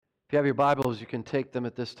If you have your Bibles, you can take them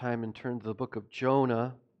at this time and turn to the book of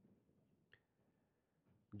Jonah.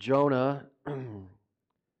 Jonah,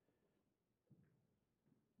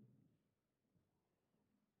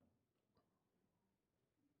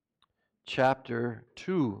 chapter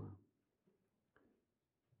 2.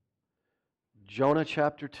 Jonah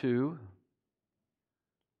chapter 2.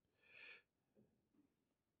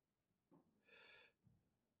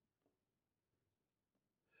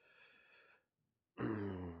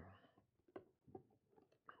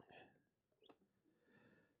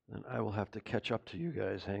 And I will have to catch up to you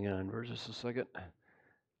guys. Hang on for just a second.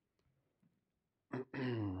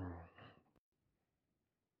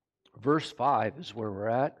 Verse 5 is where we're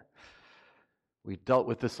at. We dealt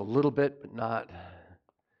with this a little bit, but not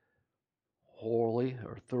wholly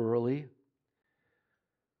or thoroughly.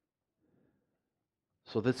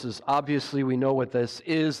 So this is, obviously we know what this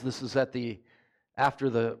is. This is after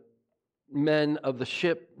the men of the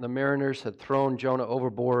ship, the mariners, had thrown Jonah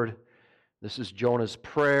overboard. This is Jonah's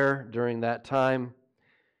prayer during that time.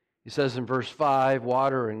 He says in verse 5,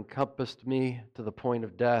 "Water encompassed me to the point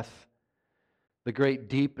of death. The great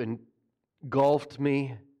deep engulfed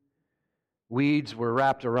me. Weeds were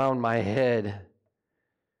wrapped around my head."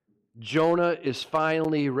 Jonah is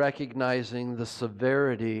finally recognizing the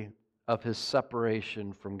severity of his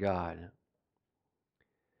separation from God.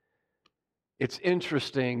 It's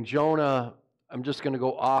interesting. Jonah, I'm just going to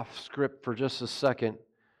go off script for just a second.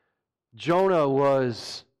 Jonah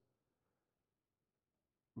was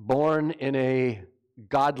born in a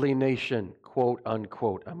godly nation, quote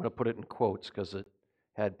unquote. I'm going to put it in quotes because it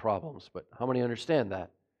had problems, but how many understand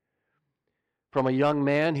that? From a young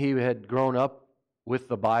man, he had grown up with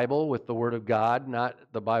the Bible, with the Word of God, not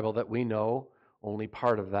the Bible that we know, only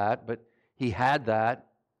part of that, but he had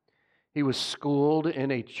that. He was schooled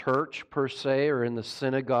in a church per se, or in the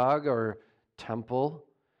synagogue or temple.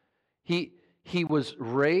 He was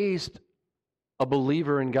raised a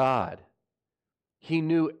believer in God. He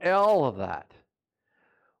knew all of that.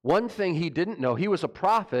 One thing he didn't know, he was a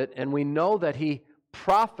prophet, and we know that he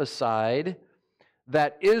prophesied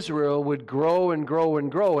that Israel would grow and grow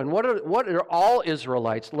and grow. And what are all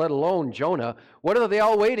Israelites, let alone Jonah, what are they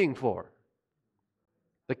all waiting for?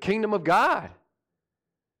 The kingdom of God,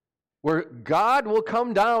 where God will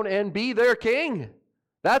come down and be their king.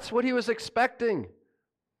 That's what he was expecting.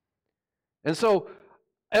 And so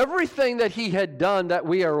everything that he had done that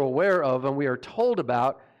we are aware of and we are told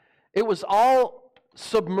about, it was all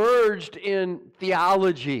submerged in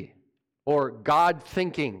theology or God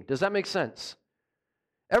thinking. Does that make sense?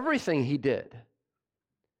 Everything he did.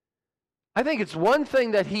 I think it's one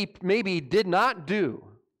thing that he maybe did not do.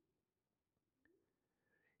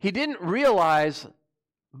 He didn't realize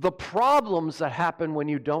the problems that happen when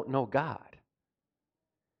you don't know God.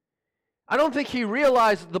 I don't think he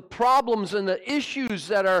realized the problems and the issues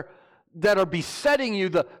that are besetting you,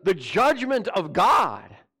 the judgment of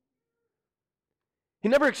God. He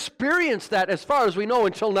never experienced that as far as we know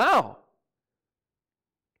until now.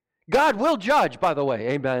 God will judge, by the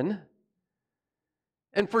way, amen.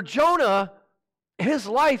 And for Jonah, his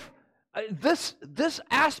life, this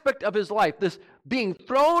aspect of his life, this being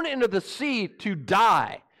thrown into the sea to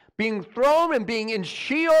die, being thrown and being in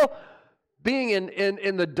Sheol, being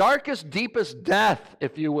in the darkest, deepest death,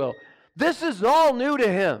 if you will, this is all new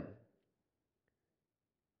to him.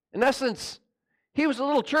 In essence, he was a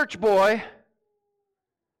little church boy,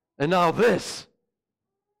 and now this.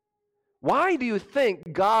 Why do you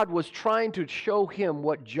think God was trying to show him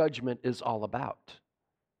what judgment is all about?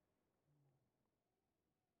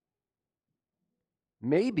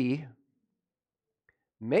 Maybe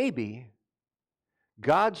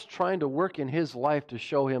God's trying to work in his life to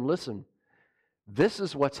show him, listen, this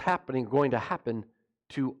is what's going to happen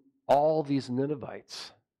to all these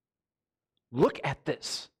Ninevites. Look at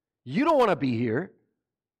this. You don't want to be here.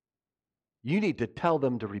 You need to tell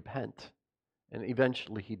them to repent. And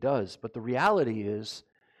eventually he does. But the reality is,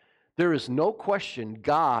 there is no question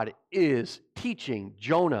God is teaching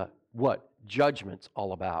Jonah what judgment's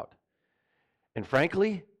all about. And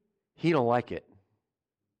frankly, he don't like it.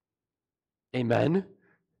 Amen?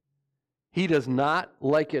 He does not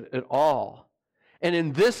like it at all. And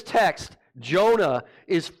in this text, Jonah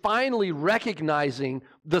is finally recognizing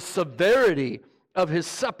the severity of his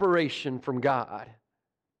separation from God.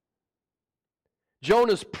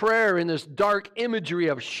 Jonah's prayer in this dark imagery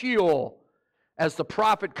of Sheol, as the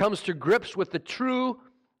prophet comes to grips with the true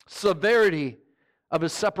severity of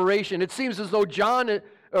his separation. It seems as though Jonah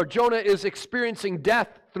is experiencing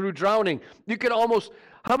death through drowning. You can almost,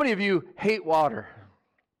 how many of you hate water?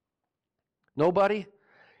 Nobody?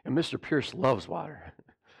 And Mr. Pierce loves water.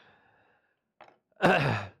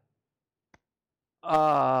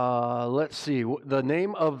 Let's see. The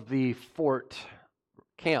name of the fort,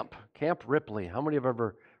 Camp Ripley. How many have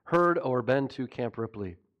ever heard or been to Camp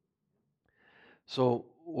Ripley? So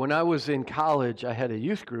when I was in college, I had a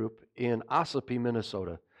youth group in Ossipee,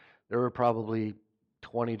 Minnesota. There were probably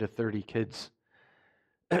 20 to 30 kids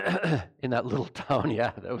in that little town.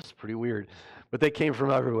 Yeah, that was pretty weird. But they came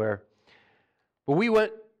from everywhere. But we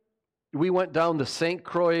went down the St.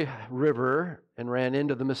 Croix River and ran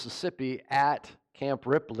into the Mississippi at Camp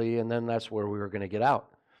Ripley, and then that's where we were going to get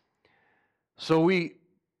out. So we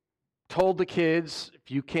told the kids,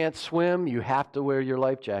 if you can't swim, you have to wear your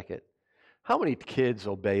life jacket. How many kids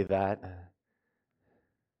obey that?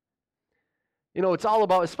 You know, it's all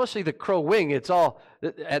about, especially the Crow Wing, it's all,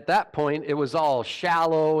 at that point, it was all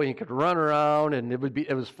shallow, and you could run around, and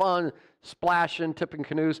it was fun, splashing, tipping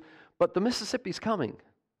canoes, but the Mississippi's coming.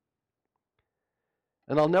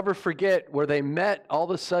 And I'll never forget where they met. All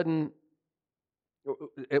of a sudden,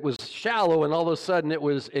 it was shallow, and all of a sudden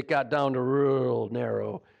it got down to real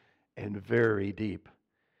narrow and very deep.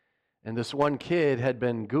 And this one kid had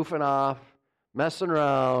been goofing off, messing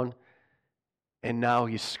around, and now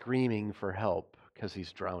he's screaming for help because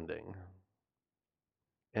he's drowning.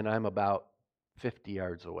 And I'm about 50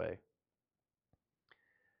 yards away.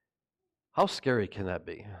 How scary can that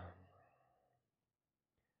be?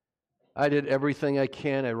 I did everything I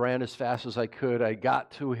can. I ran as fast as I could. I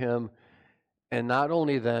got to him. And not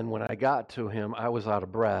only then, when I got to him, I was out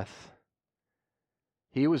of breath.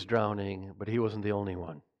 He was drowning, but he wasn't the only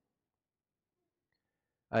one.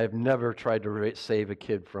 I have never tried to save a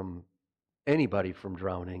kid from anybody from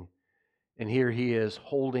drowning. And here he is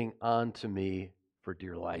holding on to me for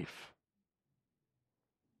dear life.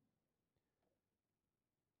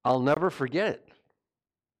 I'll never forget it.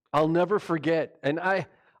 I'll never forget. And I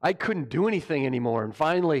couldn't do anything anymore. And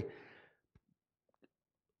finally,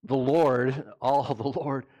 the Lord,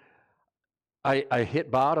 I hit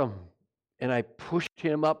bottom, and I pushed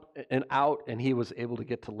him up and out, and he was able to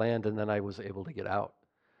get to land, and then I was able to get out.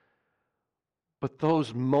 But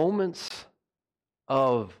those moments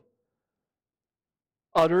of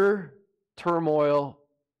utter turmoil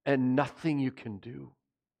and nothing you can do,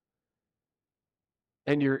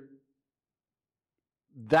 and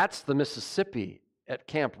that's the Mississippi at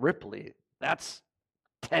Camp Ripley. That's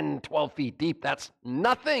 10, 12 feet deep. That's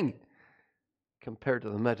nothing compared to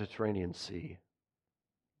the Mediterranean Sea.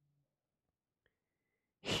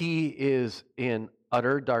 He is in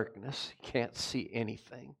utter darkness. He can't see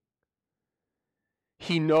anything.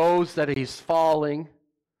 He knows that he's falling.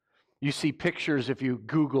 You see pictures, if you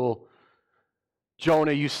Google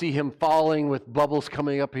Jonah, you see him falling with bubbles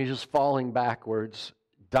coming up. He's just falling backwards,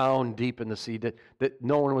 down deep in the sea. That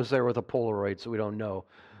no one was there with a Polaroid, so we don't know.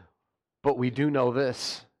 But we do know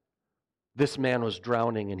this. This man was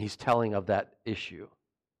drowning, and he's telling of that issue.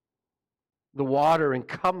 The water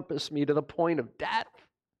encompassed me to the point of death.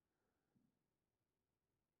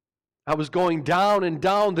 I was going down and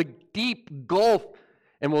down the deep gulf,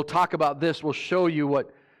 and we'll talk about this. We'll show you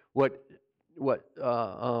what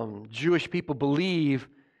Jewish people believe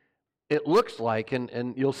it looks like,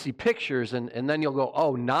 and you'll see pictures, and then you'll go,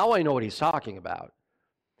 oh, now I know what he's talking about.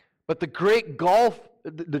 But the great gulf,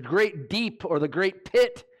 the great deep, or the great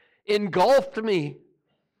pit engulfed me.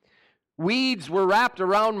 Weeds were wrapped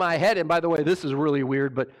around my head, and by the way, this is really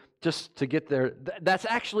weird, but just to get there,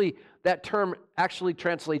 that term actually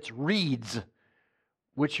translates reeds,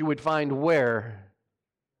 which you would find where?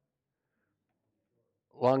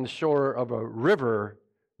 Along the shore of a river,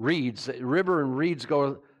 reeds. River and reeds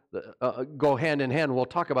go hand in hand. We'll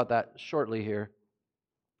talk about that shortly here.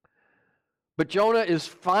 But Jonah is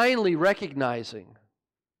finally recognizing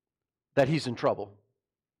that he's in trouble.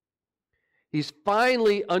 He's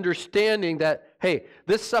finally understanding that, hey,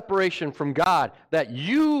 this separation from God that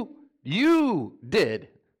you did,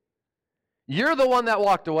 you're the one that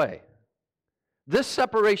walked away. This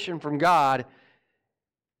separation from God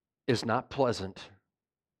is not pleasant.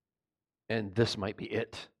 And this might be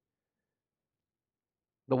it.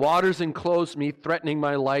 The waters enclosed me, threatening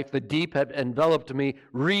my life. The deep had enveloped me.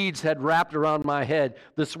 Reeds had wrapped around my head.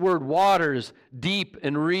 This word waters, deep,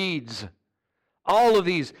 and reeds. All of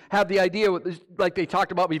these have the idea, like they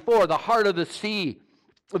talked about before, the heart of the sea,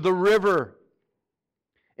 the river.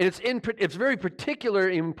 And it's very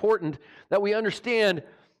particularly important that we understand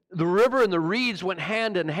the river and the reeds went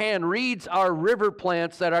hand in hand. Reeds are river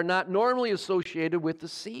plants that are not normally associated with the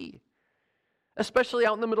sea, especially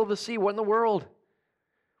out in the middle of the sea. What in the world?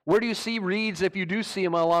 Where do you see reeds? If you do see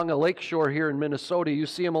them along a lake shore here in Minnesota, you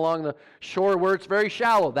see them along the shore where it's very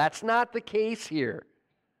shallow. That's not the case here.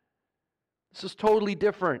 This is totally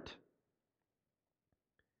different.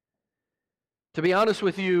 To be honest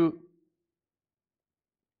with you,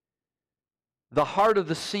 the heart of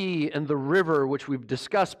the sea and the river, which we've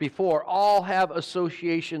discussed before, all have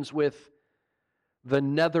associations with the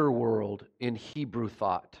netherworld in Hebrew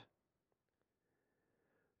thought.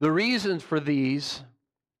 The reason for these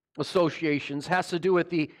associations has to do with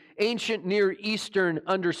the ancient Near Eastern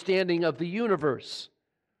understanding of the universe.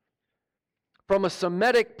 From a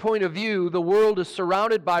Semitic point of view, the world is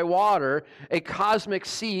surrounded by water, a cosmic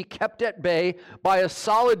sea kept at bay by a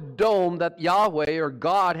solid dome that Yahweh or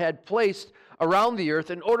God had placed around the earth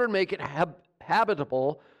in order to make it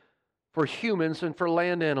habitable for humans and for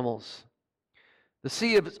land animals. The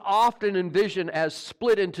sea is often envisioned as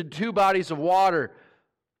split into two bodies of water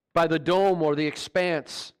by the dome or the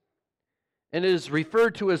expanse, and it is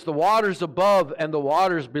referred to as the waters above and the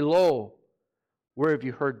waters below. Where have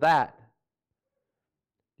you heard that?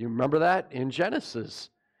 You remember that? In Genesis.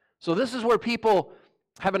 So this is where people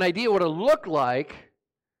have an idea what it looked like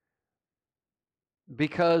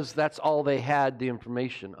because that's all they had the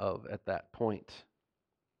information of at that point.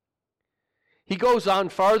 He goes on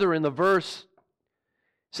farther in the verse,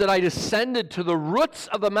 said, I descended to the roots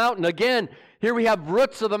of the mountain. Again, here we have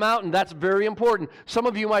roots of the mountain. That's very important. Some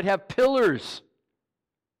of you might have pillars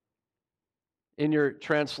in your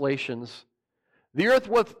translations. The earth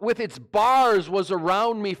with its bars was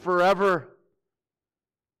around me forever.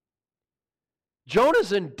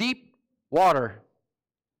 Jonah's in deep water,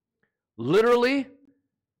 literally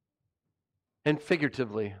and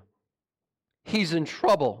figuratively. He's in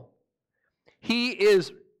trouble. He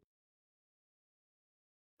is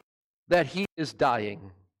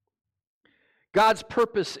dying. God's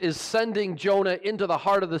purpose is sending Jonah into the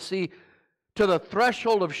heart of the sea to the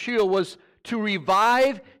threshold of Sheol was to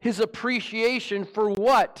revive his appreciation for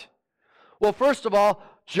what? Well, first of all,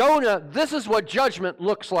 Jonah, this is what judgment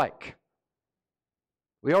looks like.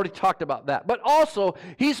 We already talked about that. But also,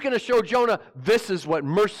 he's going to show Jonah this is what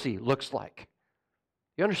mercy looks like.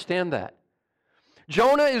 You understand that?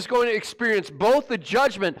 Jonah is going to experience both the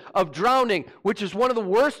judgment of drowning, which is one of the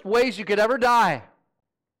worst ways you could ever die.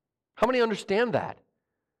 How many understand that?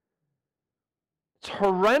 It's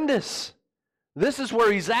horrendous. This is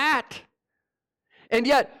where he's at. And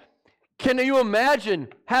yet, can you imagine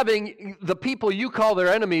having the people you call their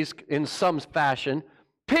enemies in some fashion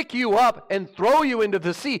pick you up and throw you into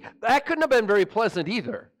the sea? That couldn't have been very pleasant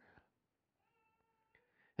either.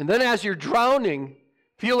 And then as you're drowning,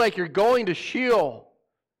 feel like you're going to Sheol,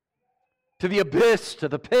 to the abyss, to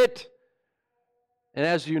the pit. And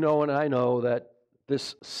as you know and I know that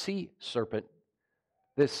this sea serpent,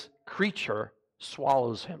 this creature,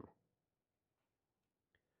 swallows him.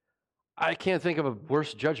 I can't think of a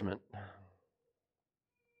worse judgment.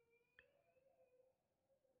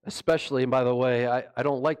 Especially, and by the way, I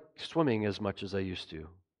don't like swimming as much as I used to.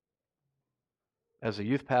 As a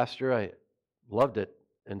youth pastor, I loved it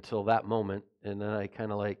until that moment, and then I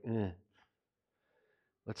kind of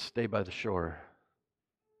let's stay by the shore.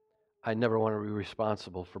 I never want to be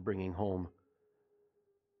responsible for bringing home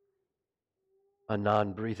a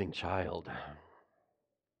non-breathing child.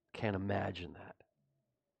 Can't imagine that.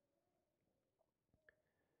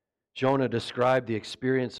 Jonah described the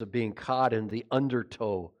experience of being caught in the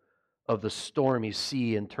undertow of the stormy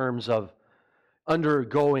sea in terms of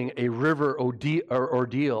undergoing a river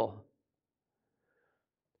ordeal.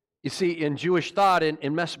 You see, in Jewish thought,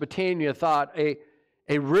 in Mesopotamia thought, a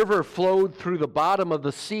river flowed through the bottom of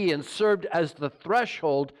the sea and served as the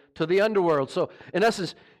threshold to the underworld. So, in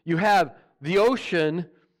essence, you have the ocean,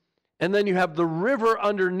 and then you have the river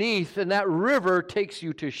underneath, and that river takes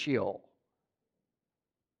you to Sheol.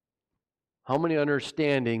 How many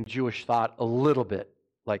understanding Jewish thought a little bit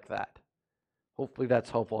like that? Hopefully that's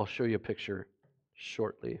helpful. I'll show you a picture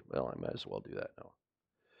shortly. Well, I might as well do that now.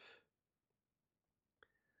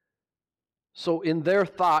 So in their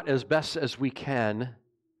thought, as best as we can,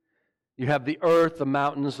 you have the earth, the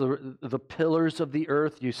mountains, the pillars of the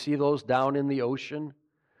earth. You see those down in the ocean.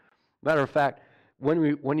 Matter of fact,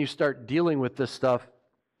 when you start dealing with this stuff,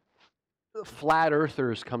 flat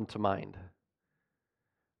earthers come to mind.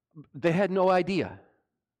 They had no idea,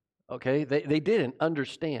 okay? They didn't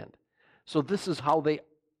understand. So this is how they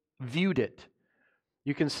viewed it.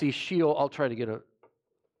 You can see Sheol. I'll try to get a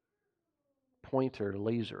pointer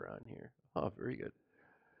laser on here. Oh, very good.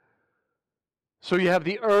 So you have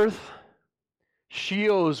the earth.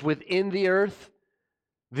 Sheol is within the earth.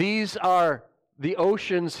 These are the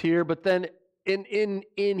oceans here, but then in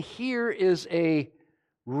here is a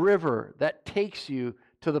river that takes you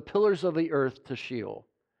to the pillars of the earth to Sheol.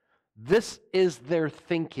 This is their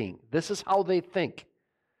thinking. This is how they think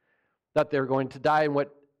that they're going to die. And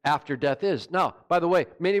what after death is. Now, by the way,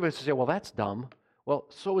 many of us say, well, that's dumb. Well,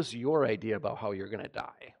 so is your idea about how you're going to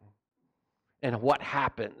die and what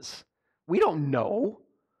happens. We don't know.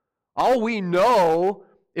 All we know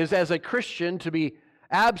is, as a Christian, to be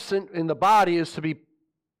absent in the body is to be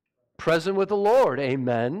present with the Lord.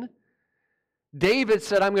 Amen. David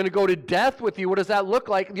said, I'm going to go to death with you. What does that look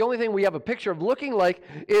like? The only thing we have a picture of looking like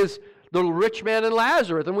is the rich man and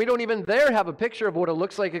Lazarus. And we don't even there have a picture of what it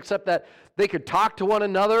looks like, except that they could talk to one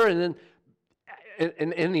another. And then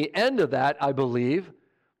in the end of that, I believe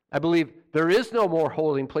there is no more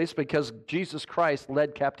holding place because Jesus Christ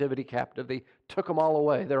led captivity captive. He took them all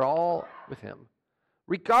away. They're all with him.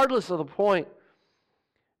 Regardless of the point,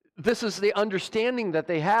 this is the understanding that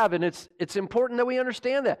they have, and it's important that we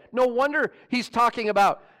understand that. No wonder he's talking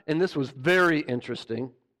about, and this was very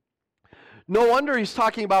interesting, no wonder he's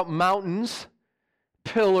talking about mountains,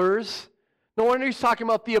 pillars. No wonder he's talking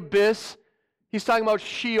about the abyss. He's talking about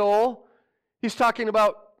Sheol. He's talking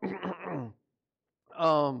about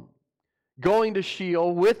going to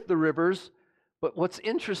Sheol with the rivers. But what's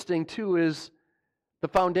interesting, too, is the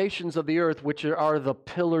foundations of the earth, which are the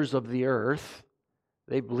pillars of the earth.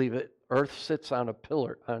 They believe it. Earth sits on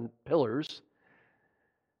pillars.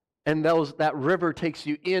 And that river takes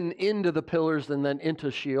you into the pillars and then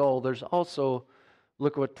into Sheol. There's also,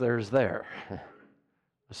 look what there's there.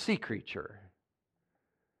 A sea creature.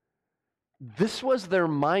 This was their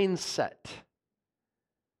mindset.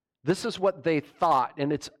 This is what they thought.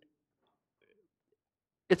 And it's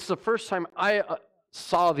the first time I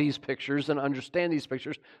saw these pictures and understand these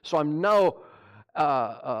pictures. So I'm no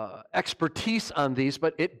expertise on these,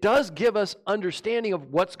 but it does give us understanding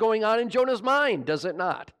of what's going on in Jonah's mind, does it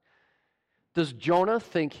not? Does Jonah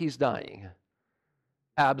think he's dying?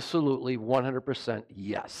 Absolutely, 100%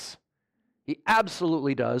 yes. He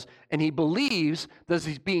absolutely does, and he believes that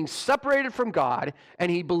he's being separated from God,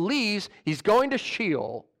 and he believes he's going to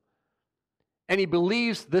Sheol, and he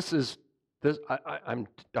believes I'm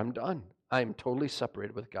done. I'm totally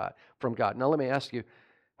separated from God. Now let me ask you,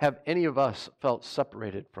 have any of us felt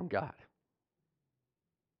separated from God?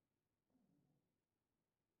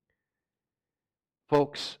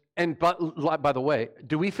 Folks, and by the way,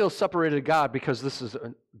 do we feel separated to God because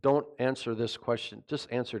don't answer this question,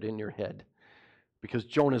 just answer it in your head, because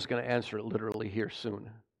Jonah's going to answer it literally here soon.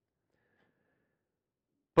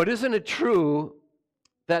 But isn't it true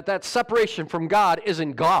that separation from God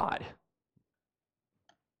isn't God?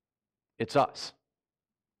 It's us.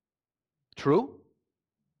 True?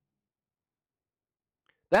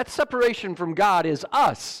 That separation from God is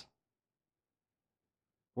us.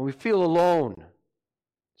 When we feel alone,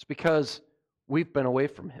 it's because we've been away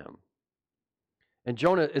from him. And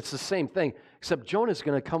Jonah, it's the same thing, except Jonah's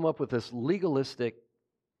going to come up with this legalistic,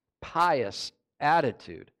 pious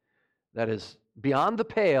attitude that is beyond the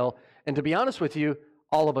pale. And to be honest with you,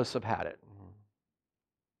 all of us have had it.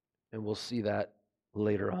 And we'll see that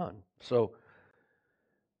later on. So,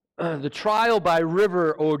 the trial by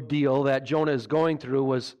river ordeal that Jonah is going through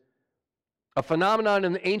was a phenomenon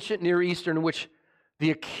in the ancient Near Eastern in which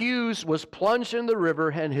the accused was plunged in the river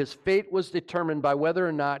and his fate was determined by whether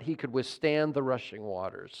or not he could withstand the rushing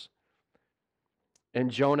waters.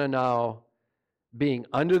 And Jonah now, being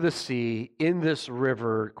under the sea, in this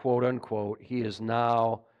river, quote unquote, he is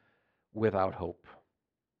now without hope.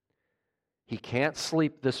 He can't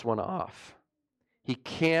sleep this one off. He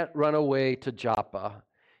can't run away to Joppa.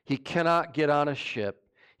 He cannot get on a ship.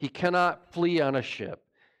 He cannot flee on a ship.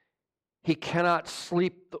 He cannot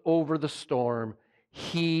sleep over the storm.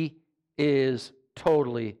 He is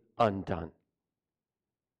totally undone.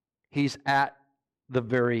 He's at the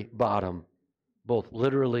very bottom, both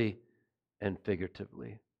literally and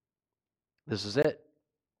figuratively. This is it.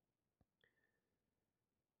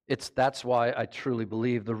 That's why I truly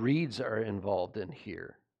believe the reeds are involved in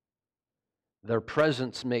here. Their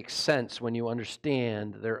presence makes sense when you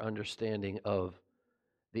understand their understanding of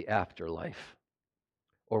the afterlife,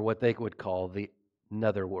 or what they would call the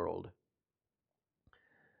netherworld.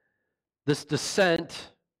 This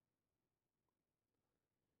descent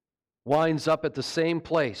winds up at the same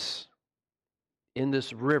place in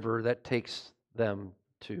this river that takes them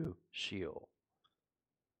to Sheol.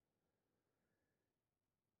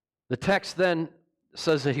 The text then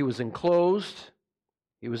says that he was enclosed,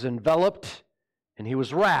 he was enveloped, and he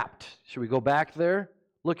was wrapped. Should we go back there?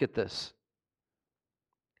 Look at this.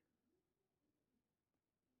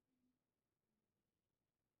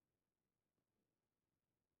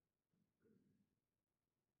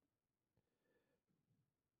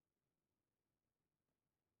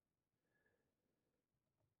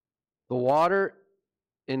 The water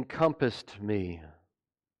encompassed me.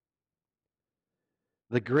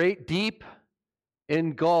 The great deep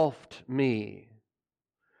engulfed me.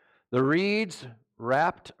 The reeds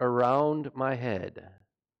wrapped around my head.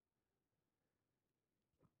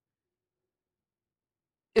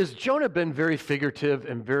 Has Jonah been very figurative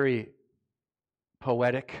and very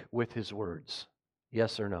poetic with his words?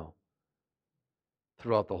 Yes or no?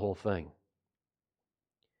 Throughout the whole thing.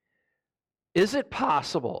 Is it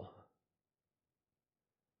possible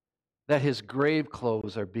that his grave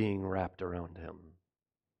clothes are being wrapped around him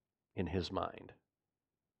in his mind?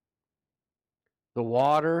 The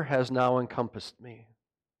water has now encompassed me,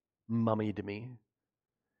 mummied me.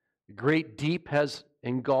 The great deep has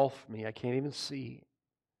engulfed me. I can't even see.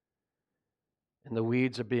 And the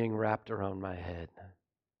weeds are being wrapped around my head.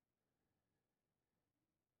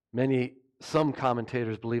 Some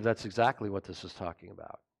commentators believe that's exactly what this is talking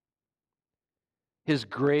about. His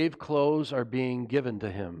grave clothes are being given to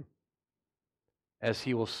him, as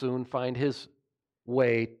he will soon find his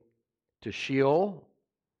way to Sheol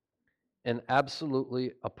and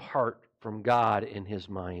absolutely apart from God in his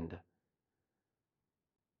mind.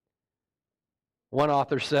 One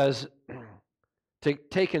author says,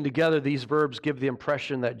 taken together, these verbs give the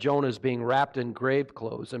impression that Jonah is being wrapped in grave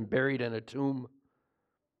clothes and buried in a tomb.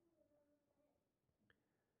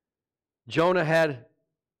 Jonah had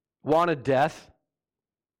wanted death.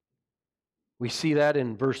 We see that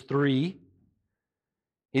in verse 3.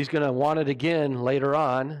 He's going to want it again later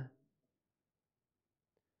on.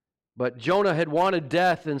 But Jonah had wanted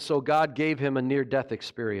death, and so God gave him a near-death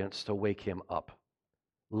experience to wake him up,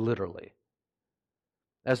 literally.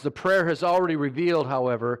 As the prayer has already revealed,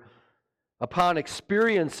 however, upon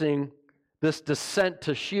experiencing this descent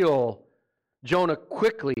to Sheol, Jonah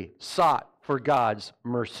quickly sought for God's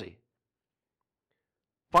mercy.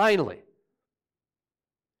 Finally.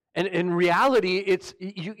 And in reality,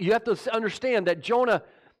 you have to understand that Jonah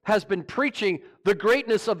has been preaching the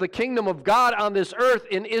greatness of the kingdom of God on this earth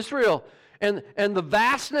in Israel. And the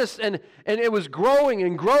vastness, and it was growing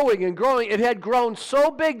and growing and growing. It had grown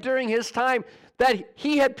so big during his time that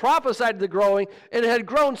he had prophesied the growing, and it had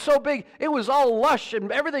grown so big, it was all lush,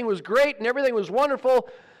 and everything was great, and everything was wonderful,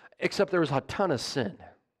 except there was a ton of sin.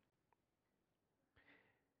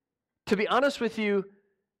 To be honest with you,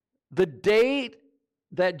 the day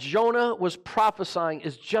that Jonah was prophesying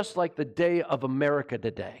is just like the day of America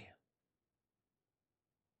today.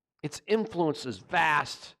 Its influence is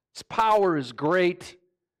vast. Its power is great.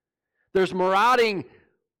 There's marauding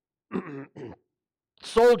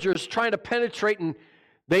soldiers trying to penetrate, and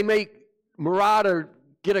they may maraud or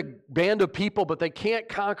get a band of people, but they can't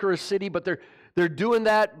conquer a city, but they're doing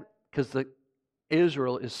that because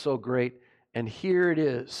Israel is so great. And here it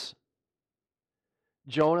is.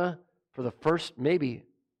 Jonah, for the first, maybe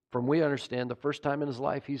from we understand, the first time in his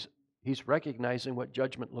life, he's recognizing what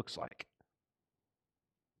judgment looks like.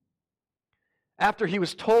 After he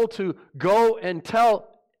was told to go and tell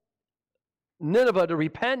Nineveh to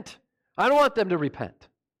repent, I don't want them to repent.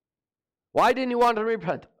 Why didn't he want them to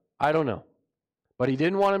repent? I don't know. But he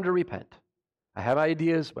didn't want them to repent. I have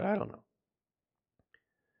ideas, but I don't know.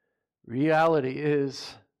 Reality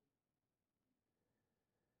is,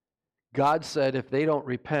 God said, if they don't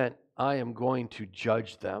repent, I am going to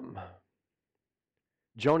judge them.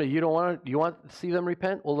 Jonah, you want to see them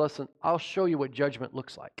repent? Well, listen, I'll show you what judgment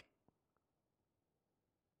looks like.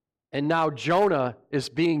 And now Jonah is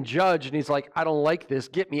being judged, and he's like, I don't like this.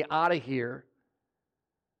 Get me out of here.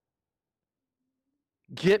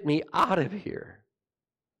 Get me out of here.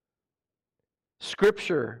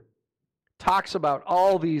 Scripture talks about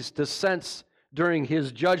all these descents during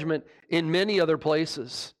his judgment in many other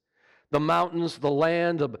places. The mountains, the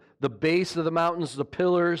land, the base of the mountains, the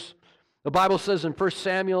pillars. The Bible says in 1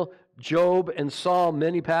 Samuel, Job, and Psalm,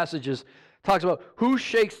 many passages, talks about who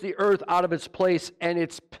shakes the earth out of its place and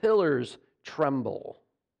its pillars tremble.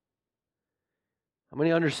 How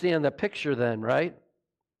many understand that picture then, right?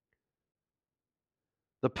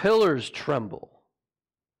 The pillars tremble.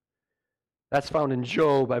 That's found in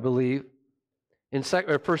Job, I believe. In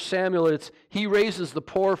 1 Samuel, it's he raises the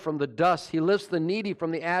poor from the dust. He lifts the needy from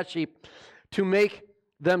the ash heap to make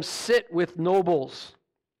them sit with nobles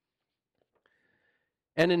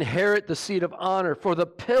and inherit the seat of honor. For the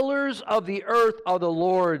pillars of the earth are the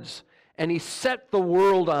Lord's, and he set the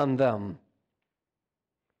world on them.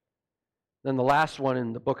 Then the last one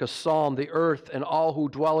in the book of Psalm, the earth and all who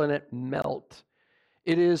dwell in it melt.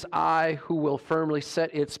 It is I who will firmly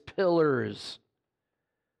set its pillars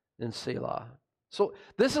in Selah. So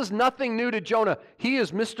this is nothing new to Jonah. He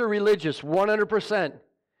is Mr. Religious, 100%.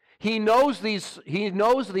 He knows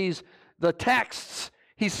the texts.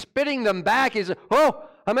 He's spitting them back. He's, oh,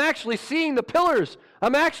 I'm actually seeing the pillars.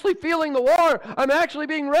 I'm actually feeling the water. I'm actually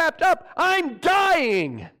being wrapped up. I'm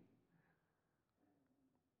dying.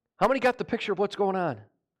 How many got the picture of what's going on?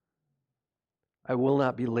 I will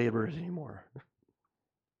not be labored anymore.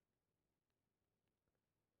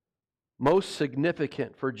 Most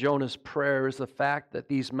significant for Jonah's prayer is the fact that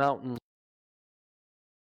these mountains,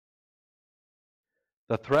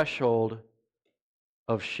 the threshold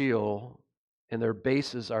of Sheol, and their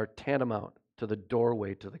bases are tantamount to the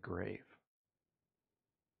doorway to the grave.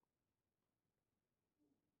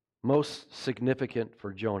 Most significant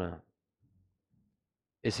for Jonah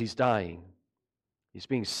is he's dying. He's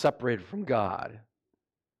being separated from God.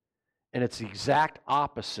 And it's the exact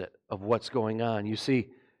opposite of what's going on. You see,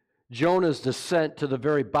 Jonah's descent to the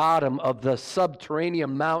very bottom of the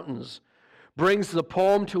subterranean mountains brings the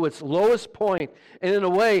poem to its lowest point. And in a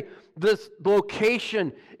way, this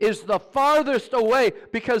location is the farthest away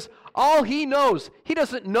because all he knows, he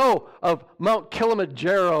doesn't know of Mount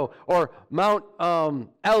Kilimanjaro or Mount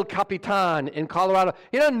El Capitan in Colorado.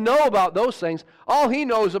 He doesn't know about those things. All he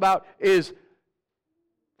knows about is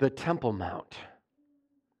the Temple Mount.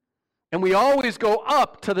 And we always go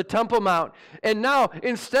up to the Temple Mount. And now,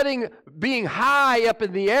 instead of being high up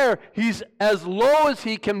in the air, he's as low as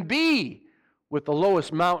he can be with the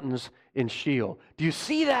lowest mountains in Sheol. Do you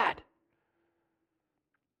see that?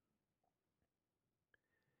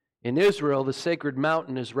 In Israel, the sacred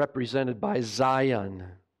mountain is represented by Zion.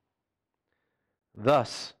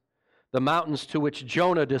 Thus, the mountains to which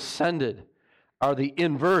Jonah descended are the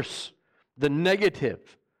inverse, the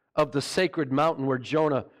negative of the sacred mountain where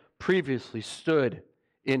Jonah previously stood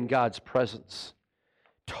in God's presence.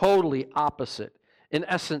 Totally opposite. In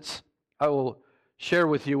essence, I will share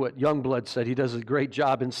with you what Youngblood said. He does a great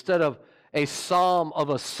job. Instead of a psalm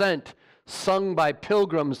of ascent sung by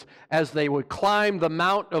pilgrims as they would climb the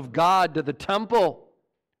mount of God to the temple,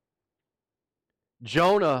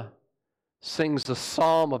 Jonah sings a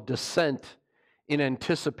psalm of descent in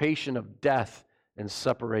anticipation of death and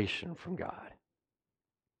separation from God.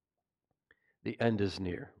 The end is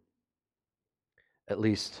near. At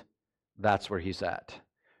least that's where he's at.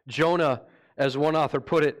 Jonah, as one author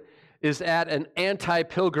put it, is at an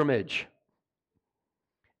anti-pilgrimage,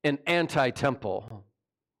 an anti-temple.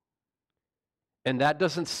 And that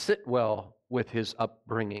doesn't sit well with his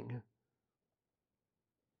upbringing.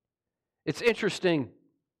 It's interesting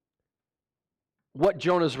what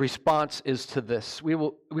Jonah's response is to this. We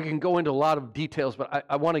can go into a lot of details, but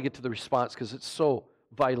I want to get to the response because it's so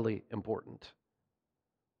vitally important.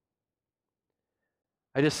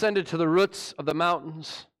 I descended to the roots of the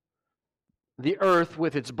mountains. The earth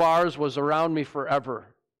with its bars was around me forever.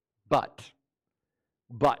 But,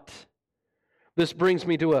 this brings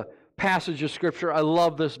me to a passage of Scripture. I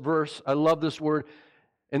love this verse. I love this word.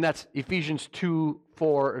 And that's Ephesians 2,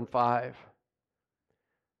 4, and 5. If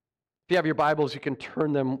you have your Bibles, you can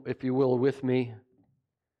turn them, if you will, with me.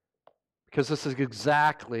 Because this is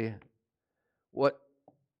exactly what,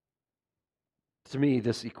 to me,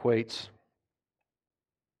 this equates.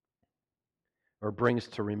 Or brings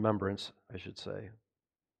to remembrance, I should say.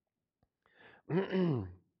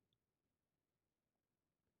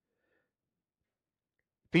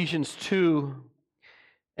 Ephesians 2,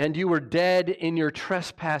 and you were dead in your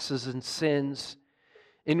trespasses and sins,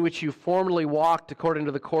 in which you formerly walked according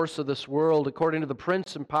to the course of this world, according to the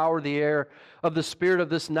prince and power of the air, of the spirit of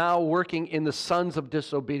this now working in the sons of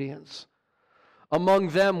disobedience. Among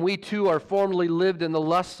them we too are formerly lived in the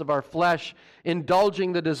lusts of our flesh,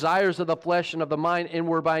 indulging the desires of the flesh and of the mind, and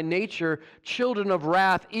were by nature children of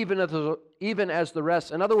wrath, even as the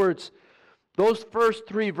rest. In other words, those first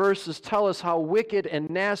three verses tell us how wicked and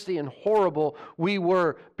nasty and horrible we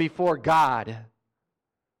were before God.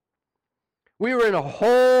 We were in a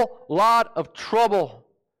whole lot of trouble.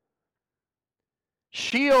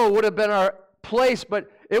 Sheol would have been our place,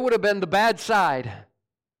 but it would have been the bad side.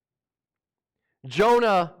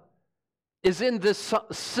 Jonah is in this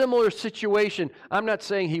similar situation. I'm not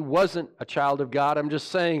saying he wasn't a child of God. I'm just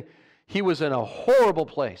saying he was in a horrible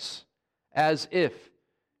place, as if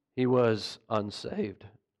he was unsaved.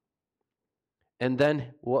 And then,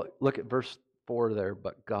 look at verse 4 there.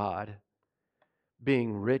 But God,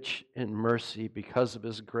 being rich in mercy because of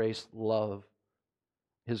his great love,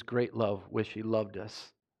 which he loved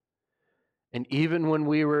us. And even when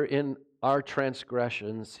we were in our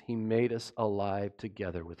transgressions, he made us alive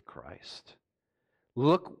together with Christ.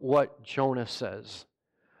 Look what Jonah says.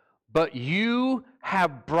 But you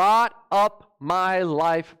have brought up my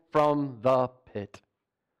life from the pit,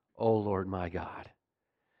 O Lord my God.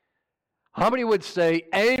 How many would say,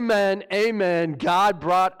 amen, amen, God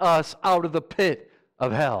brought us out of the pit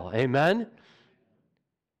of hell? Amen?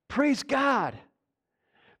 Praise God.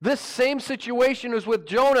 This same situation is with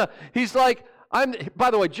Jonah. He's like,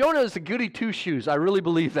 by the way, Jonah is a goody two-shoes. I really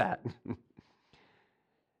believe that.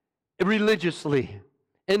 Religiously.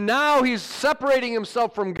 And now he's separating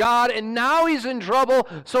himself from God, and now he's in trouble.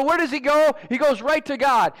 So where does he go? He goes right to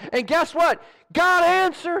God. And guess what? God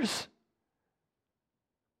answers.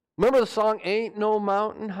 Remember the song, Ain't No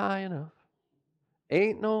Mountain High Enough,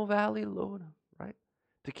 Ain't No Valley Low Enough, right?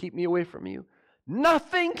 To keep me away from you.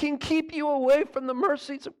 Nothing can keep you away from the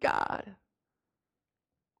mercies of God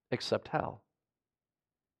except hell.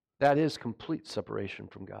 That is complete separation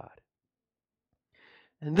from God.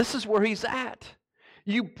 And this is where he's at.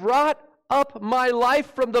 You brought up my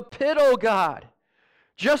life from the pit, O God.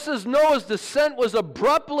 Just as Noah's descent was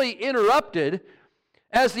abruptly interrupted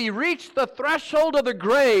as he reached the threshold of the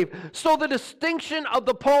grave, so the distinction of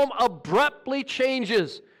the poem abruptly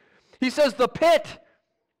changes. He says the pit,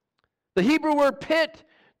 the Hebrew word pit,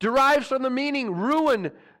 derives from the meaning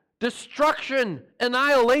ruin, destruction,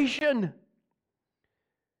 annihilation.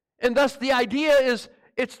 And thus the idea is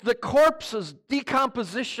it's the corpse's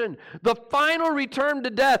decomposition, the final return to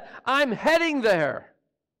death. I'm heading there.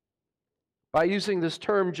 By using this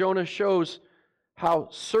term, Jonah shows how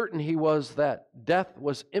certain he was that death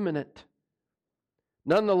was imminent.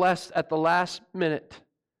 Nonetheless, at the last minute,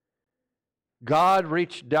 God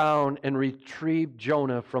reached down and retrieved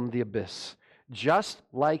Jonah from the abyss, just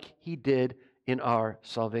like he did in our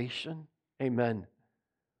salvation. Amen.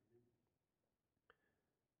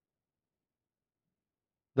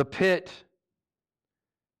 The pit,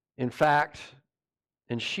 in fact,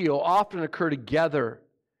 and Sheol often occur together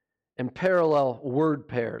in parallel word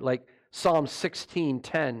pair, like Psalm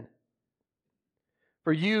 16:10.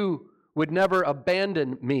 For you would never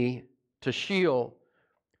abandon me to Sheol,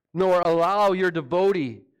 nor allow your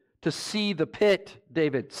devotee to see the pit,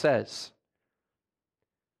 David says.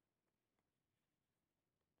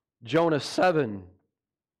 Jonah 7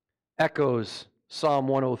 echoes Psalm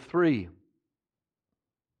 103.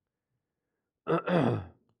 I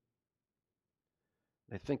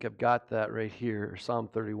think I've got that right here, Psalm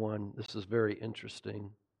 31. This is very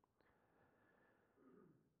interesting.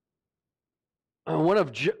 One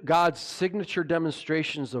of God's signature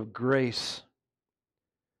demonstrations of grace,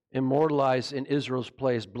 immortalized in Israel's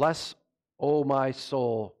place. Bless, O my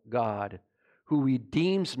soul, God, who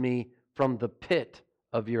redeems me from the pit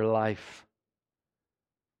of your life.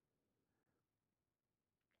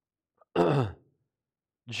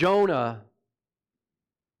 Jonah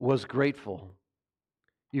was grateful.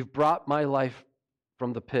 You've brought my life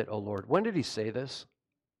from the pit, O Lord. When did he say this?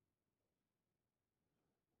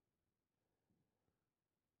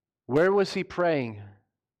 Where was he praying?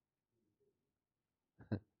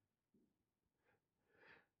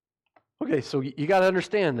 Okay, so you got to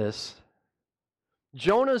understand this.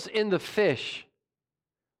 Jonah's in the fish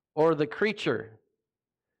or the creature.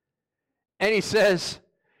 And he says,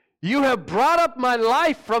 you have brought up my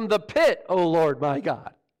life from the pit, O Lord my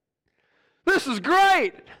God. This is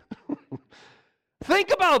great.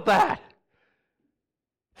 Think about that.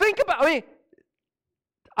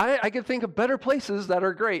 I can think of better places that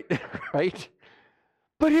are great, right?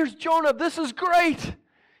 But here's Jonah. This is great.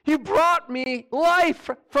 You brought me life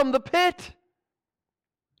from the pit.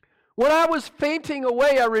 When I was fainting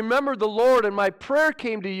away, I remembered the Lord, and my prayer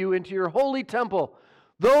came to you into your holy temple.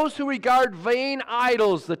 Those who regard vain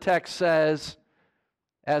idols, the text says,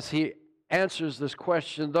 as he answers this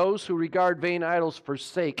question, those who regard vain idols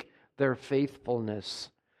forsake their faithfulness.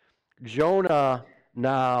 Jonah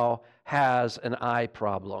now has an eye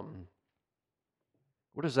problem.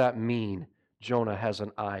 What does that mean? Jonah has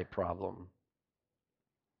an eye problem.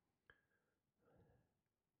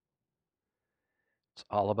 It's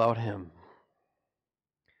all about him.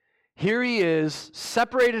 Here he is,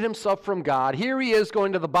 separated himself from God. Here he is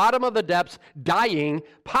going to the bottom of the depths, dying,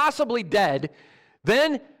 possibly dead,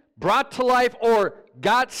 then brought to life or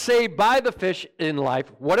got saved by the fish in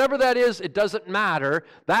life. Whatever that is, it doesn't matter.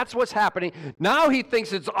 That's what's happening. Now he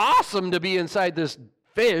thinks it's awesome to be inside this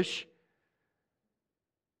fish.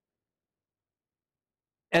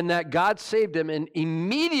 And that God saved him, and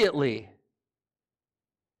immediately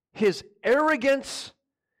his arrogance,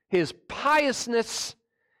 his piousness,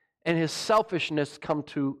 and his selfishness come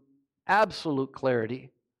to absolute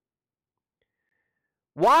clarity.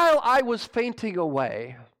 While I was fainting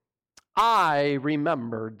away, I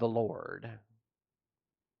remembered the Lord,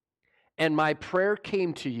 and my prayer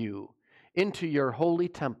came to you into your holy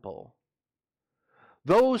temple.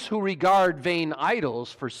 Those who regard vain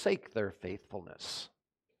idols forsake their faithfulness.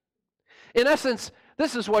 In essence,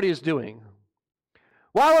 this is what he is doing.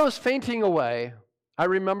 While I was fainting away, I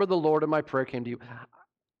remembered the Lord, and my prayer came to you.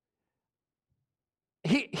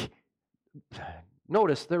 he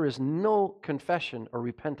notice there is no confession or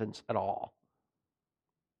repentance at all.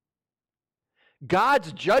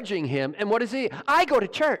 God's judging him, and what is he? I go to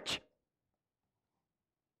church.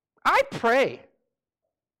 I pray.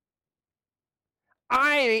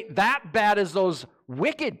 I ain't that bad as those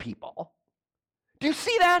wicked people. Do you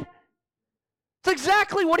see that? It's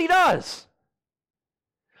exactly what he does.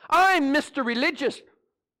 I'm Mr. Religious.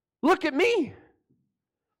 Look at me.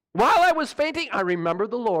 While I was fainting, I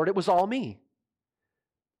remembered the Lord. It was all me.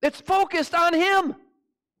 It's focused on him.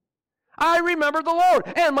 I remembered the Lord,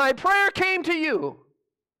 and my prayer came to you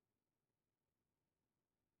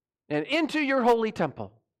and into your holy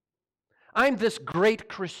temple. I'm this great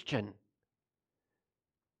Christian.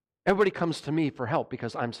 Everybody comes to me for help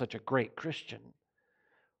because I'm such a great Christian.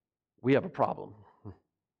 We have a problem.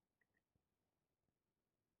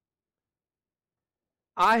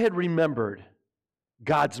 I had remembered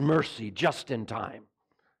God's mercy just in time.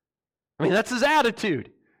 I mean, that's his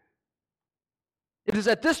attitude. It is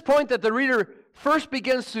at this point that the reader first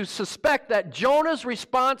begins to suspect that Jonah's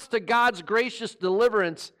response to God's gracious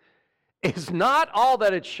deliverance is not all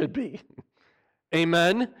that it should be.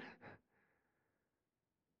 Amen.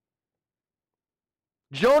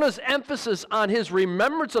 Jonah's emphasis on his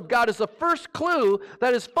remembrance of God is the first clue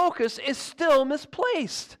that his focus is still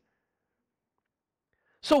misplaced.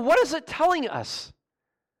 So what is it telling us?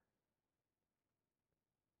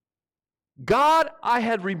 God, I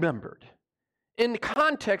had remembered. In the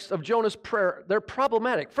context of Jonah's prayer, they're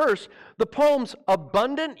problematic. First, the poem's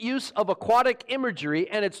abundant use of aquatic imagery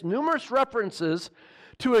and its numerous references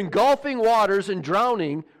to engulfing waters and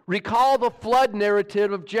drowning recall the flood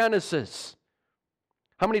narrative of Genesis.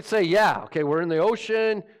 How many say, yeah, okay, we're in the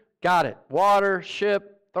ocean, got it. Water,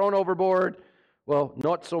 ship, thrown overboard. Well,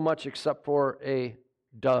 not so much except for a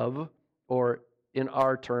dove, or in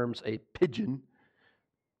our terms, a pigeon.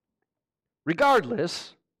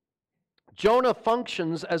 Regardless, Jonah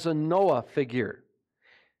functions as a Noah figure.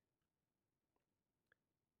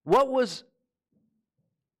 What was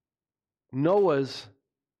Noah's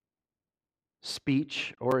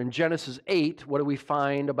speech? Or in Genesis 8, what do we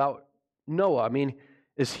find about Noah? I mean,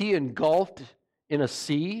 is he engulfed in a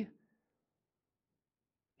sea?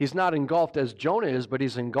 He's not engulfed as Jonah is, but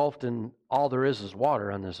he's engulfed in all there is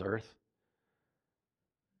water on this earth.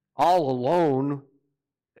 All alone,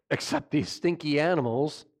 except these stinky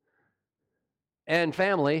animals and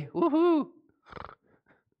family. Woohoo!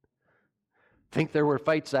 Think there were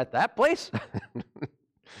fights at that place?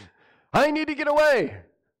 I need to get away.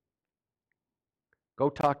 Go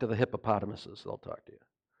talk to the hippopotamuses. They'll talk to you.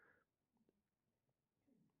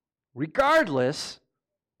 Regardless,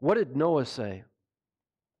 what did Noah say?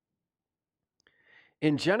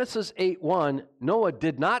 In Genesis 8:1, Noah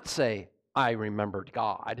did not say, I remembered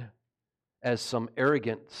God, as some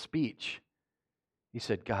arrogant speech. He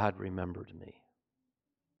said, God remembered me.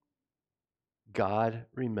 God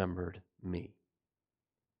remembered me.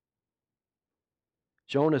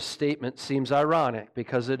 Jonah's statement seems ironic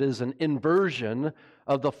because it is an inversion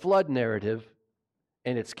of the flood narrative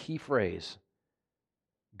and its key phrase,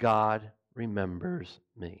 God remembers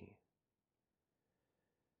me.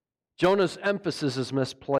 Jonah's emphasis is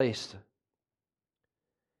misplaced.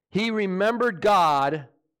 He remembered God,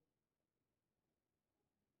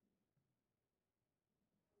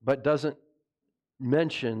 but doesn't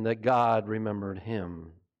mention that God remembered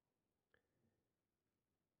him.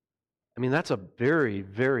 I mean, that's a very,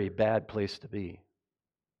 very bad place to be.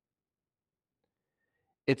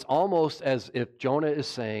 It's almost as if Jonah is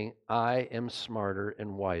saying, I am smarter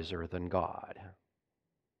and wiser than God.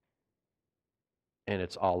 And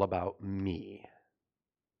it's all about me.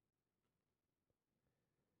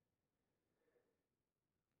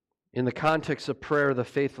 In the context of prayer, the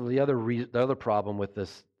faithful, the other problem with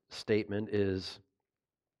this statement is,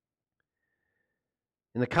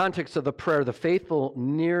 in the context of the prayer, the faithful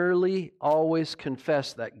nearly always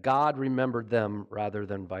confess that God remembered them rather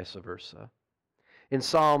than vice versa. In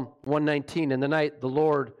Psalm 119, in the night, the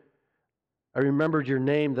Lord, I remembered your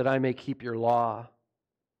name that I may keep your law.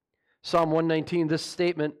 Psalm 119, this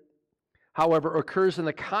statement, however, occurs in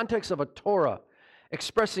the context of a Torah,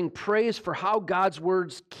 expressing praise for how God's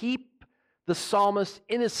words keep the psalmist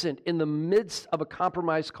innocent in the midst of a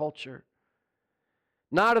compromised culture.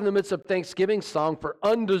 Not in the midst of thanksgiving song for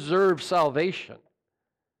undeserved salvation.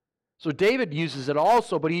 So David uses it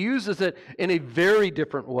also, but he uses it in a very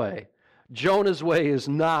different way. Jonah's way is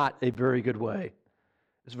not a very good way.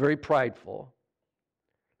 It's very prideful.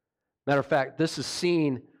 Matter of fact, this is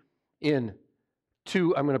seen in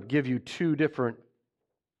I'm going to give you two different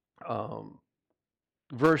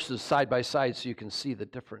verses side by side so you can see the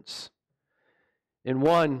difference. In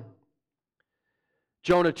 1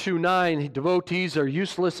 Jonah 2:9, devotees are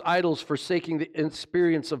useless idols forsaking the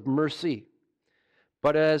experience of mercy.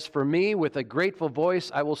 But as for me, with a grateful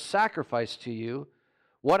voice, I will sacrifice to you.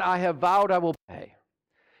 What I have vowed, I will pay.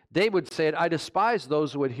 David said, I despise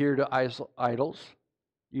those who adhere to idols,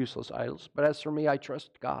 useless idols. But as for me, I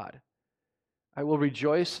trust God. I will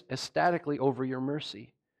rejoice ecstatically over your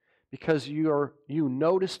mercy, because you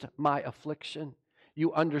noticed my affliction.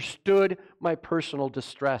 You understood my personal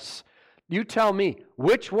distress. You tell me,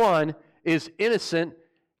 which one is innocent,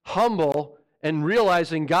 humble, and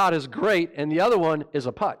realizing God is great, and the other one is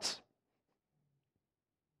a putz?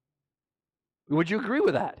 Would you agree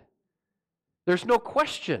with that? There's no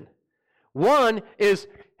question. One is,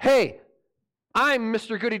 hey, I'm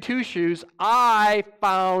Mr. Goody Two-Shoes. I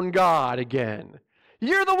found God again.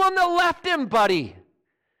 You're the one that left him, buddy.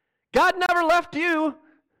 God never left you.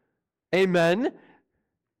 Amen.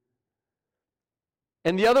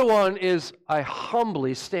 And the other one is, I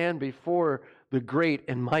humbly stand before the great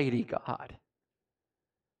and mighty God.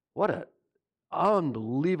 What an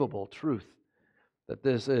unbelievable truth that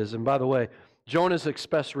this is. And by the way, Jonah's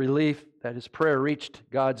expressed relief that his prayer reached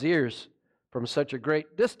God's ears from such a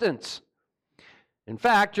great distance. In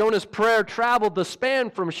fact, Jonah's prayer traveled the span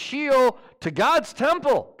from Sheol to God's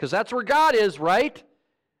temple, because that's where God is, right?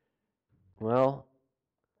 Well,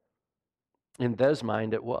 in Th's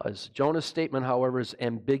mind it was. Jonah's statement, however, is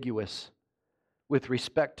ambiguous with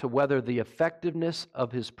respect to whether the effectiveness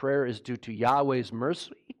of his prayer is due to Yahweh's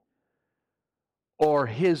mercy or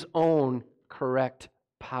his own correct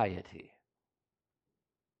piety.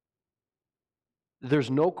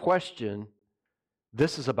 There's no question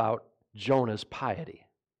this is about Jonah's piety.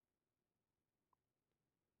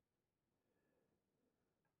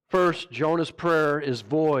 First, Jonah's prayer is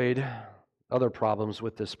void. Other problems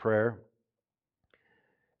with this prayer.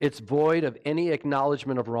 It's void of any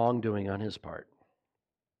acknowledgement of wrongdoing on his part.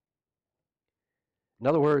 In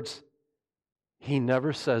other words, he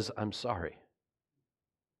never says, I'm sorry.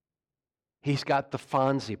 He's got the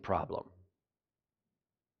Fonzie problem,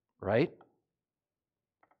 right?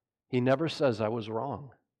 He never says, I was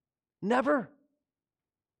wrong. Never.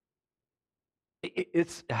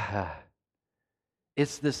 It's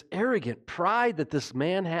this arrogant pride that this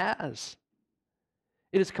man has.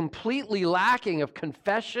 It is completely lacking of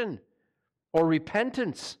confession or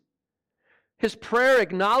repentance. His prayer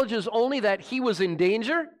acknowledges only that he was in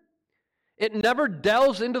danger. It never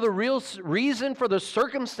delves into the real reason for the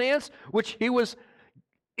circumstance which he was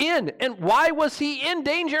in. And why was he in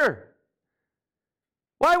danger?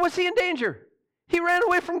 Why was he in danger? He ran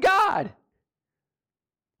away from God.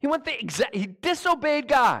 He disobeyed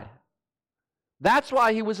God. That's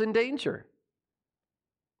why he was in danger.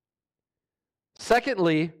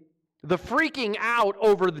 Secondly, the freaking out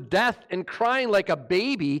over the death and crying like a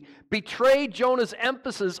baby betrayed Jonah's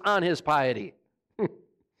emphasis on his piety.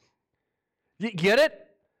 You get it?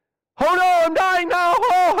 Oh no, I'm dying now.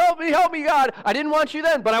 Oh, help me, God. I didn't want you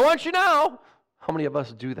then, but I want you now. How many of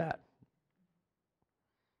us do that?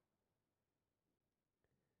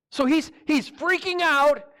 So he's freaking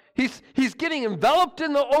out. He's getting enveloped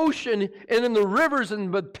in the ocean and in the rivers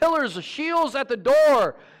and the pillars of Sheol's at the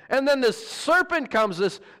door. And then this serpent comes,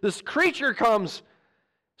 this creature comes,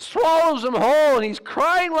 swallows him whole, and he's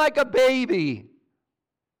crying like a baby.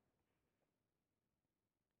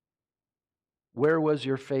 Where was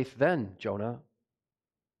your faith then, Jonah?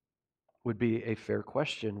 Would be a fair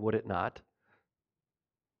question, would it not?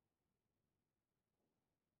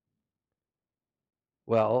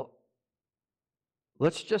 Well,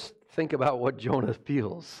 let's just think about what Jonah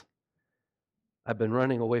feels. I've been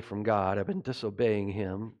running away from God. I've been disobeying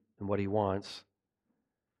him and what he wants.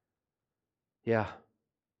 Yeah,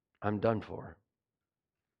 I'm done for.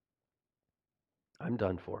 I'm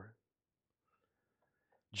done for.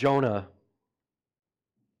 Jonah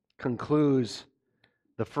concludes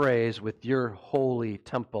the phrase with your holy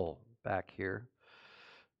temple back here.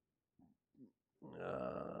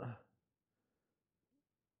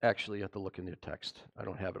 Actually, you have to look in your text. I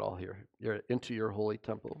don't have it all here. You're into your holy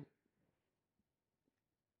temple.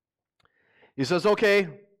 He says, okay,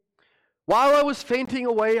 while I was fainting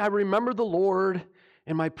away, I remembered the Lord,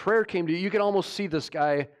 and my prayer came to you. You can almost see this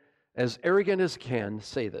guy, as arrogant as can,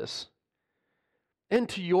 say this.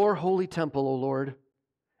 Into your holy temple, O Lord.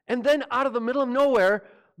 And then out of the middle of nowhere,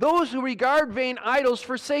 those who regard vain idols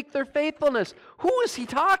forsake their faithfulness. Who is he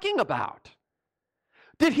talking about?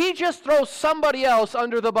 Did he just throw somebody else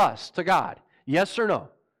under the bus to God? Yes or no?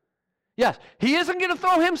 Yes. He isn't going to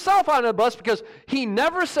throw himself on the bus because he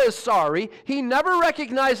never says sorry. He never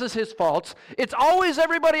recognizes his faults. It's always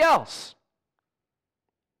everybody else.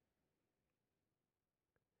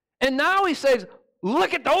 And now he says,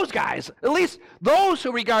 look at those guys, at least those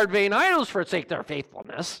who regard vain idols forsake their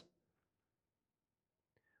faithfulness.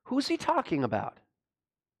 Who's he talking about?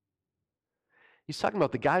 He's talking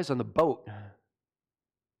about the guys on the boat.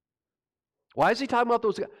 Why is he talking about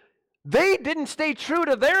those guys? They didn't stay true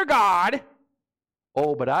to their God.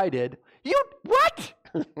 Oh, but I did. You, what?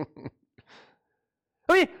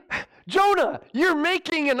 I mean, Jonah, you're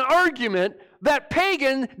making an argument that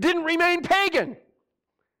pagan didn't remain pagan.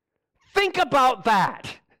 Think about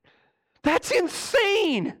that. That's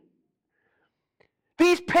insane.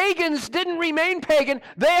 These pagans didn't remain pagan.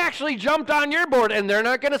 They actually jumped on your board, and they're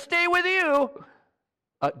not going to stay with you.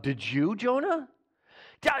 Did you, Jonah?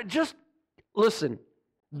 Just listen.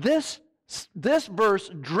 This verse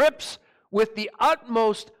drips with the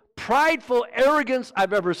utmost prideful arrogance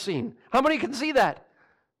I've ever seen. How many can see that?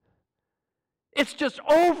 It's just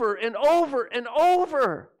over and over and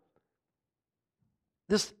over.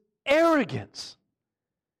 This arrogance.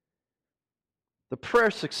 The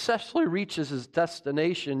prayer successfully reaches its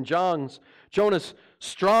destination. Jonah's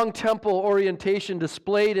strong temple orientation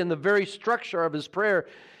displayed in the very structure of his prayer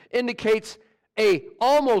indicates a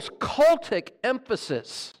almost cultic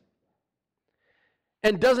emphasis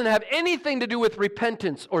and doesn't have anything to do with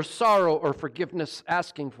repentance or sorrow or forgiveness,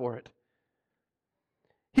 asking for it.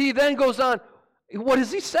 He then goes on. What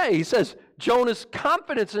does he say? He says, Jonah's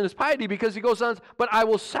confidence in his piety, because he goes on, but I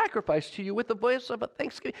will sacrifice to you with the voice of a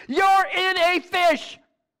thanksgiving. You're in a fish.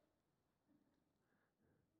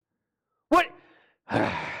 What?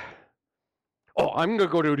 Oh, I'm going to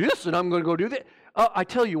go do this and I'm going to go do that. I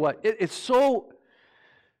tell you what, it's so...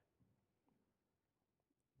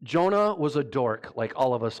 Jonah was a dork like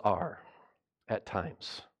all of us are at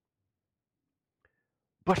times.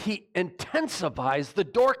 But he intensifies the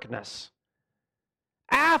dorkness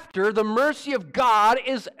after the mercy of God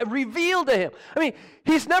is revealed to him. I mean,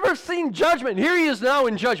 he's never seen judgment. Here he is now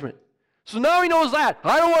in judgment. So now he knows that.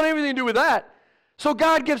 I don't want anything to do with that. So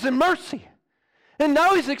God gives him mercy. And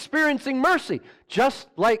now he's experiencing mercy, just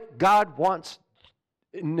like God wants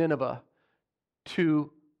Nineveh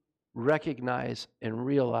to recognize and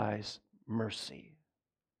realize mercy.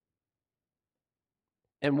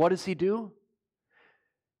 And what does he do?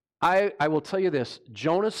 I will tell you this.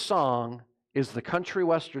 Jonah's song is the country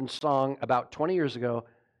western song about 20 years ago.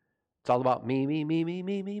 It's all about me, me, me, me,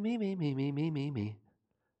 me, me, me, me, me, me, me, me, me.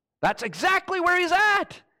 That's exactly where he's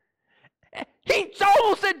at. He's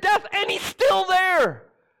almost at death and he's still there.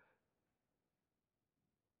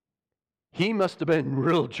 He must have been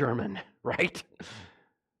real German, right?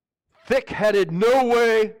 Thick-headed, no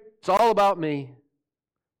way. It's all about me.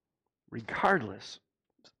 Regardless,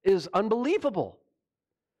 is unbelievable.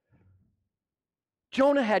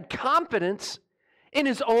 Jonah had confidence in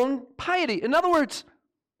his own piety. In other words,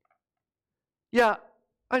 yeah,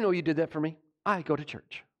 I know you did that for me. I go to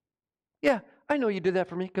church. Yeah, I know you did that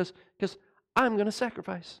for me because I'm going to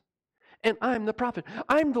sacrifice. And I'm the prophet.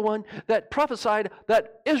 I'm the one that prophesied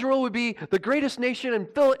that Israel would be the greatest nation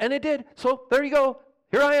and it did. So there you go.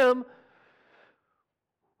 Here I am.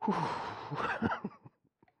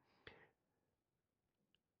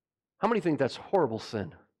 How many think that's horrible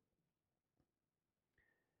sin?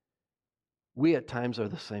 We at times are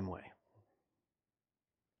the same way.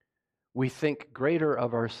 We think greater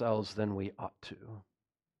of ourselves than we ought to.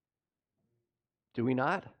 Do we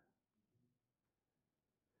not?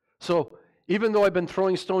 So, even though I've been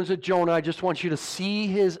throwing stones at Jonah, I just want you to see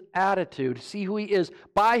his attitude, see who he is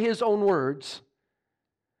by his own words,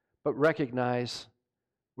 but recognize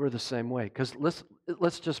we're the same way. Because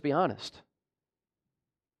let's just be honest.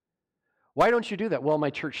 Why don't you do that? Well, my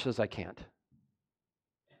church says I can't.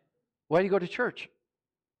 Why do you go to church?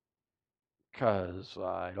 Because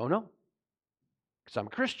I don't know. Because I'm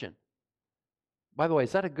a Christian. By the way,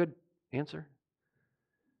 is that a good answer?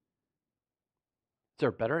 Is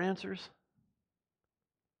there better answers?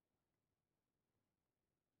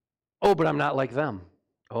 Oh, but I'm not like them.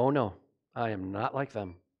 Oh, no, I am not like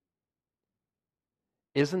them.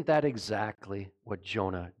 Isn't that exactly what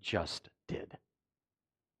Jonah just did?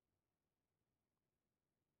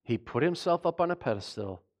 He put himself up on a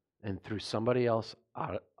pedestal and threw somebody else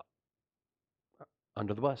out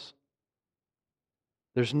under the bus.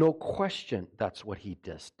 There's no question that's what he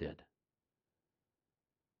just did.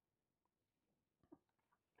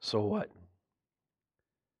 So what?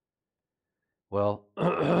 Well,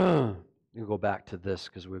 you go back to this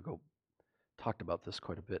because we talked about this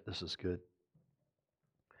quite a bit. This is good.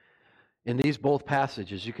 In these both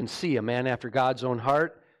passages, you can see a man after God's own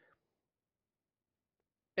heart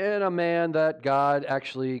and a man that God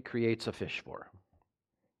actually creates a fish for.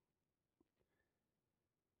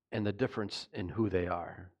 And the difference in who they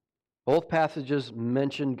are. Both passages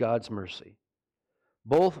mention God's mercy.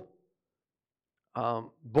 Both,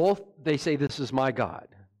 they say, this is my God.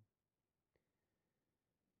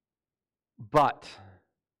 But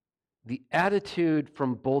the attitude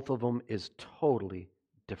from both of them is totally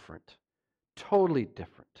different. Totally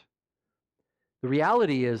different. The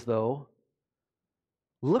reality is, though,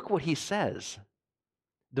 look what he says.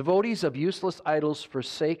 Devotees of useless idols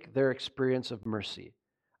forsake their experience of mercy.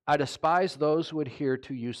 I despise those who adhere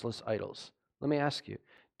to useless idols. Let me ask you,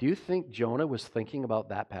 do you think Jonah was thinking about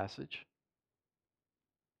that passage?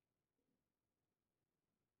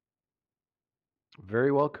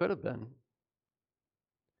 Very well could have been.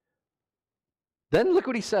 Then look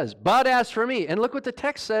what he says, but as for me, and look what the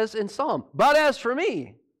text says in Psalm, but as for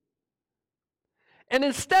me. And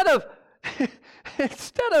instead of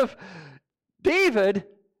David,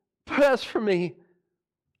 but as for me,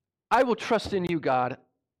 I will trust in you, God,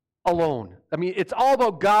 alone. I mean, it's all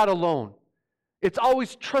about God alone. It's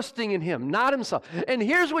always trusting in him, not himself. And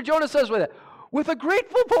here's what Jonah says with it. With a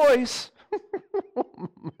grateful voice,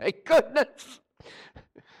 my goodness,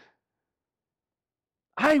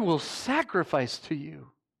 I will sacrifice to you.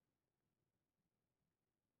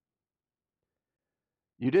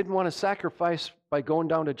 You didn't want to sacrifice by going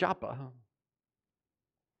down to Joppa.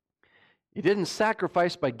 You didn't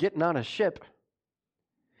sacrifice by getting on a ship.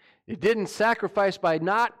 You didn't sacrifice by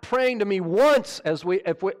not praying to me once, as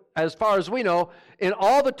far as we know, in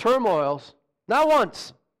all the turmoils. Not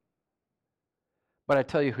once. But I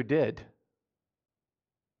tell you who did.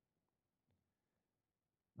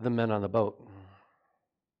 The men on the boat.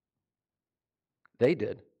 They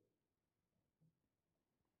did.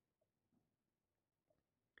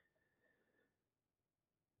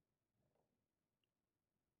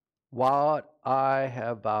 What I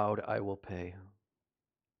have vowed, I will pay.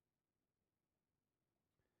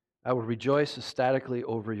 I will rejoice ecstatically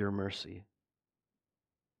over your mercy.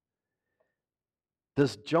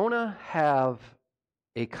 Does Jonah have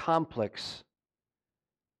a complex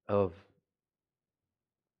of,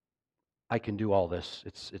 I can do all this,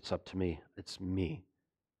 it's up to me, it's me?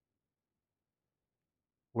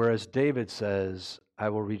 Whereas David says, I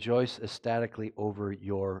will rejoice ecstatically over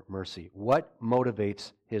your mercy. What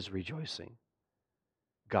motivates his rejoicing?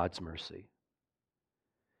 God's mercy.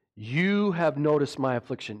 You have noticed my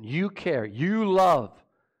affliction. You care. You love.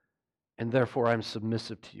 And therefore I'm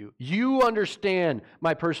submissive to you. You understand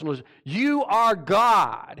my personal... You are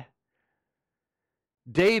God.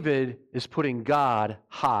 David is putting God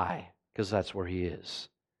high because that's where he is.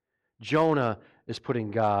 Jonah is putting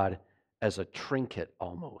God as a trinket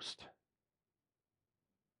almost.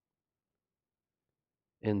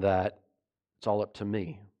 In that it's all up to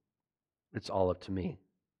me. It's all up to me.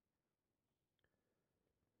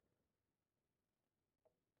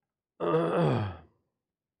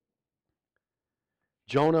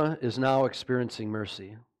 Jonah is now experiencing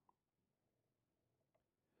mercy.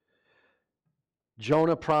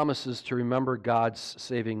 Jonah promises to remember God's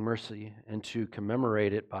saving mercy and to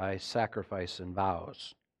commemorate it by sacrifice and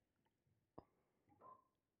vows.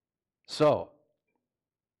 So,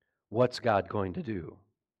 what's God going to do?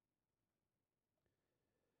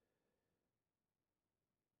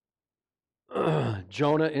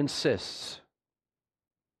 Jonah insists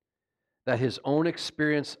that his own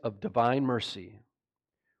experience of divine mercy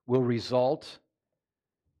will result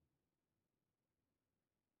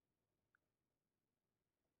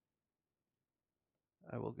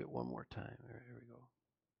I will get one more time. Here we go.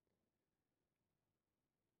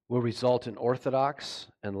 Will result in orthodox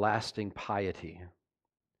and lasting piety,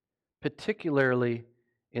 particularly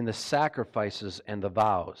in the sacrifices and the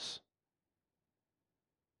vows.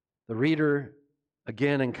 The reader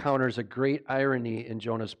again encounters a great irony in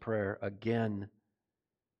Jonah's prayer again.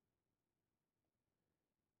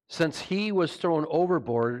 Since he was thrown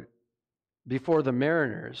overboard before the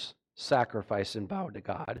mariners sacrificed and vowed to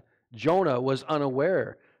God, Jonah was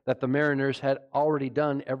unaware that the mariners had already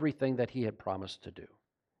done everything that he had promised to do.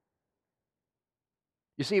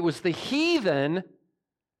 You see, it was the heathen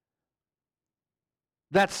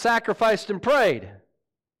that sacrificed and prayed,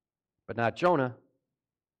 but not Jonah.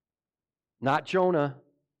 Not Jonah.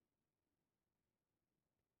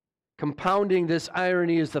 Compounding this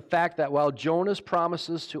irony is the fact that while Jonah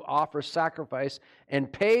promises to offer sacrifice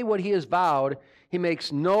and pay what he has vowed, he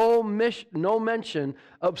makes no mention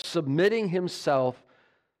of submitting himself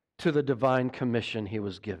to the divine commission he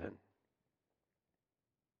was given.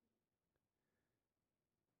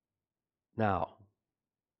 Now,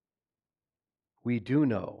 we do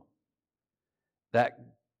know that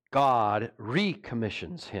God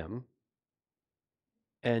recommissions him,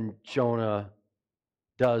 and Jonah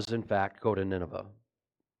does, in fact, go to Nineveh.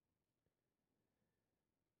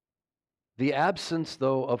 The absence,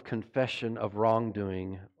 though, of confession of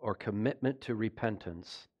wrongdoing or commitment to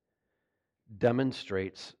repentance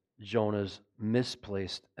demonstrates Jonah's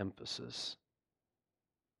misplaced emphasis.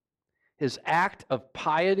 His acts of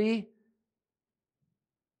piety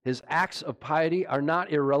are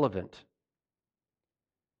not irrelevant,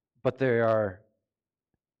 but they are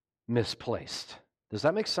misplaced. Does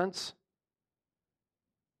that make sense?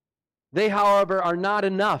 They, however, are not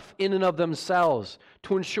enough in and of themselves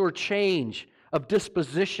to ensure change of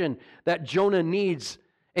disposition that Jonah needs,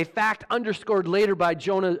 a fact underscored later by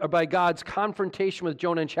Jonah or by God's confrontation with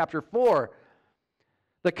Jonah in chapter 4.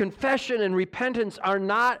 The confession and repentance are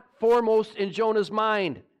not foremost in Jonah's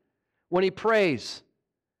mind when he prays.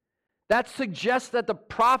 That suggests that the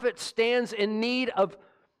prophet stands in need of,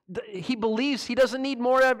 he believes he doesn't need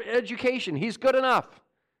more education. He's good enough.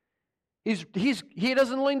 He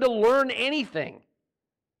doesn't need to learn anything.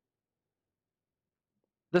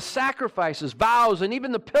 The sacrifices, vows, and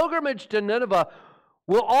even the pilgrimage to Nineveh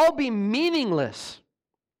will all be meaningless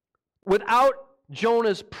without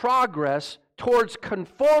Jonah's progress towards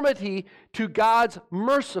conformity to God's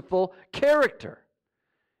merciful character.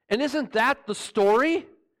 And isn't that the story?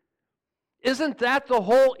 Isn't that the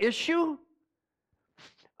whole issue?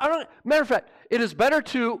 Matter of fact, it is better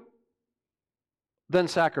to than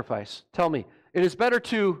sacrifice. Tell me, it is better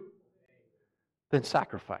to than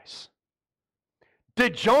sacrifice.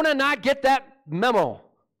 Did Jonah not get that memo?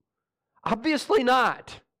 Obviously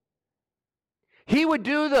not. He would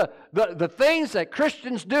do the things that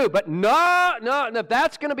Christians do, but no, if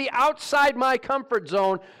that's going to be outside my comfort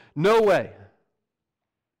zone, no way.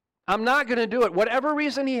 I'm not going to do it, whatever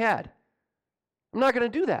reason he had. I'm not going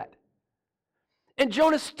to do that. And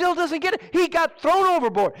Jonah still doesn't get it. He got thrown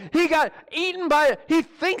overboard. He got eaten by, he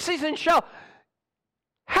thinks he's in shell.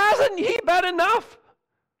 Hasn't he been enough?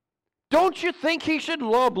 Don't you think he should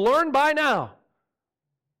learn by now?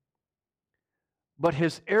 But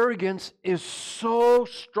his arrogance is so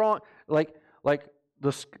strong. Like the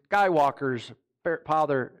Skywalker's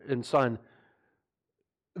father and son,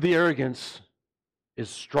 the arrogance is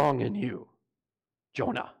strong in you,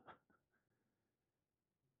 Jonah.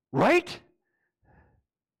 Right?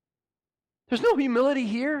 There's no humility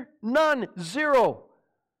here. None. Zero.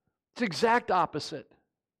 It's exact opposite.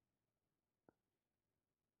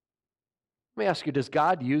 Let me ask you, does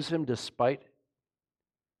God use him despite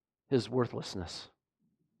his worthlessness?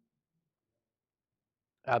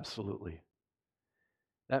 Absolutely.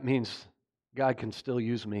 That means God can still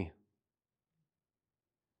use me.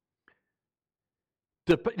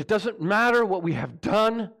 It doesn't matter what we have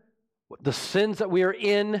done, the sins that we are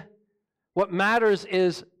in. What matters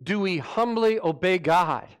is, do we humbly obey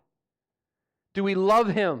God? Do we love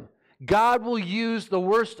him? God will use the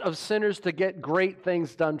worst of sinners to get great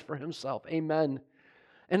things done for himself. Amen.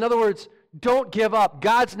 In other words, don't give up.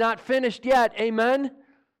 God's not finished yet. Amen.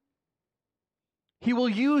 He will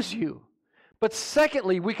use you. But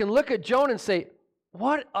secondly, we can look at Jonah and say,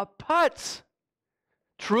 what a putz.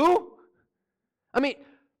 True? I mean,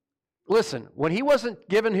 listen, when he wasn't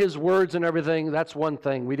given his words and everything, that's one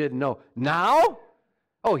thing we didn't know. Now,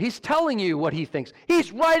 he's telling you what he thinks.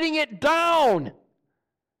 He's writing it down.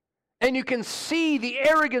 And you can see the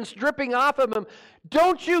arrogance dripping off of him.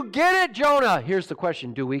 Don't you get it, Jonah? Here's the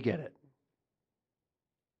question, do we get it?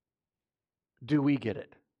 Do we get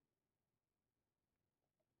it?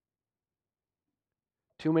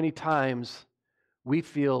 Too many times we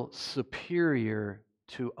feel superior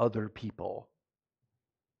to other people.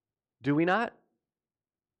 Do we not?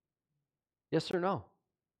 Yes or no?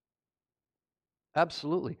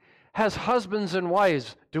 Absolutely. As husbands and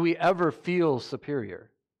wives, do we ever feel superior?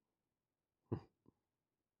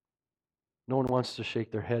 No one wants to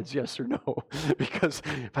shake their heads yes or no. Because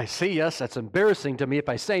if I say yes, that's embarrassing to me. If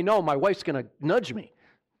I say no, my wife's going to nudge me.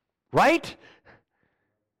 Right?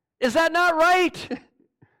 Is that not right?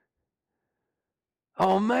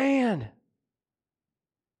 Oh, man.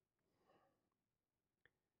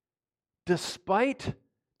 Despite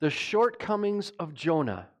the shortcomings of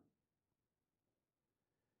Jonah,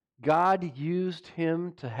 God used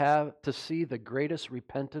him to see the greatest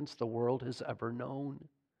repentance the world has ever known.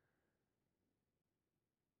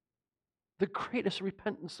 The greatest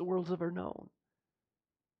repentance the world's ever known.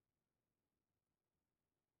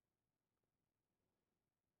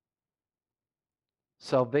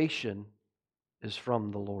 Salvation is from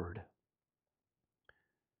the Lord.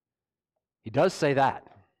 He does say that.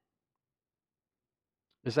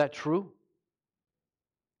 Is that true?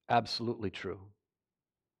 Absolutely true.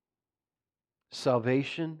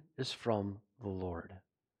 Salvation is from the Lord.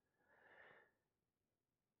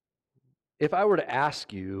 If I were to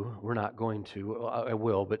ask you, we're not going to, well, I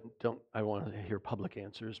will, but I want to hear public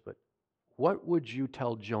answers, but what would you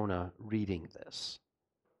tell Jonah reading this?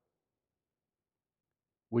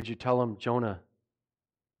 Would you tell him, Jonah,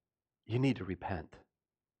 you need to repent?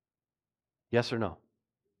 Yes or no?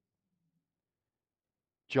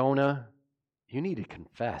 Jonah, you need to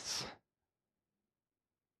confess.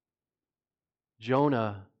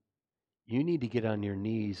 Jonah, you need to get on your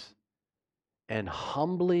knees and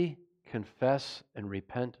humbly confess and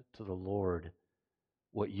repent to the Lord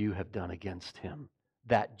what you have done against him.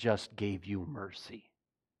 That just gave you mercy.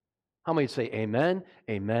 How many say amen,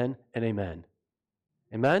 amen, and amen?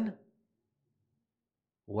 Amen?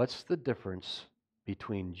 What's the difference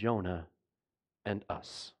between Jonah and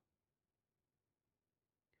us?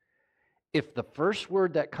 If the first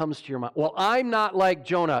word that comes to your mind, well, I'm not like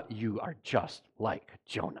Jonah, you are just like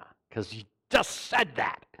Jonah, because you just said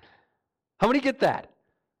that. How many get that?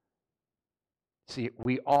 See,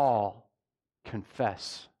 we all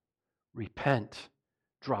confess, repent,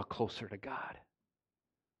 draw closer to God.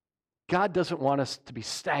 God doesn't want us to be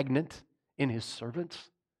stagnant in his servants.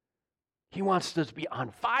 He wants us to be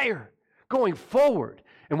on fire, going forward.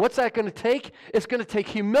 And what's that going to take? It's going to take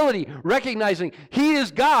humility, recognizing he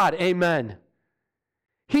is God. Amen.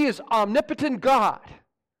 He is omnipotent God.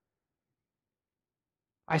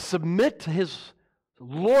 I submit to his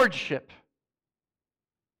lordship.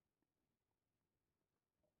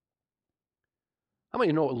 How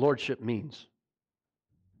many know what lordship means?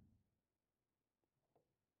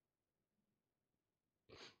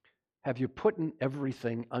 Have you put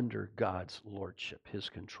everything under God's lordship, his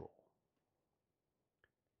control?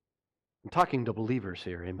 I'm talking to believers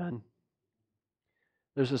here, amen?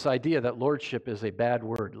 There's this idea that lordship is a bad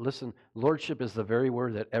word. Listen, lordship is the very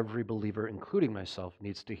word that every believer, including myself,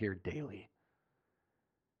 needs to hear daily.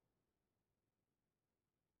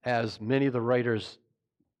 As many of the writers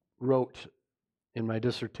wrote in my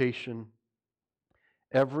dissertation,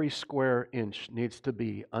 every square inch needs to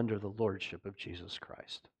be under the lordship of Jesus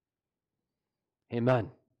Christ.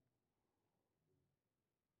 Amen.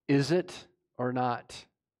 Is it or not?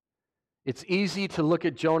 It's easy to look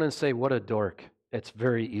at Jonah and say, what a dork. It's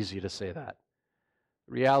very easy to say that.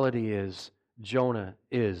 The reality is, Jonah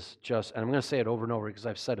is just, and I'm going to say it over and over because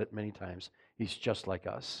I've said it many times, he's just like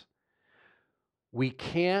us. We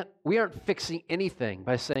aren't fixing anything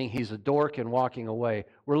by saying he's a dork and walking away.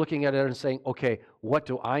 We're looking at it and saying, okay, what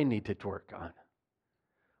do I need to work on?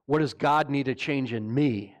 What does God need to change in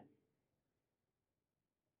me?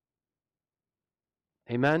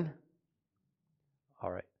 Amen?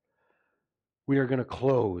 All right. We are going to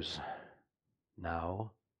close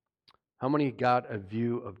now. How many got a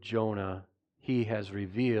view of Jonah? He has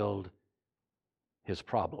revealed his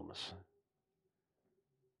problems.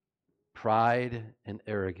 Pride and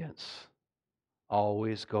arrogance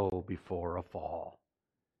always go before a fall.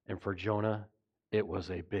 And for Jonah, it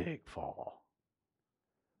was a big fall.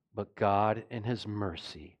 But God, in his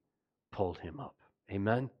mercy, pulled him up.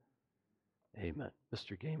 Amen? Amen.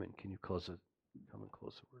 Mr. Gaiman, can you come and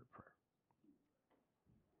close the word of prayer?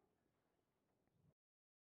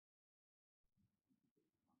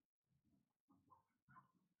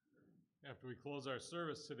 After we close our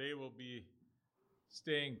service today, we'll be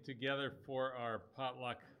staying together for our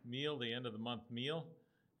potluck meal, the end of the month meal,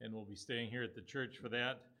 and we'll be staying here at the church for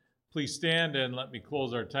that. Please stand and let me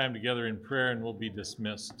close our time together in prayer, and we'll be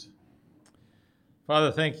dismissed. Father,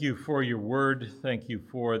 thank you for your word. Thank you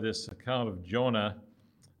for this account of Jonah.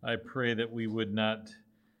 I pray that we would not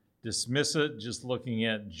dismiss it just looking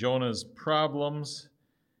at Jonah's problems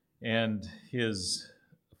and his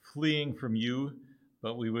fleeing from you,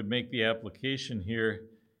 but we would make the application here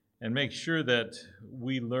and make sure that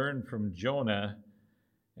we learn from Jonah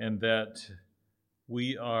and that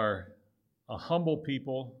we are a humble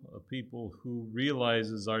people, a people who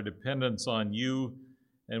realizes our dependence on you,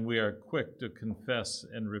 and we are quick to confess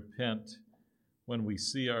and repent when we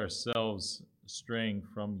see ourselves straying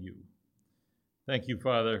from you. Thank you,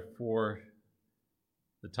 Father, for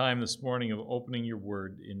the time this morning of opening your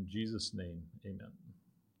word. In Jesus' name, amen.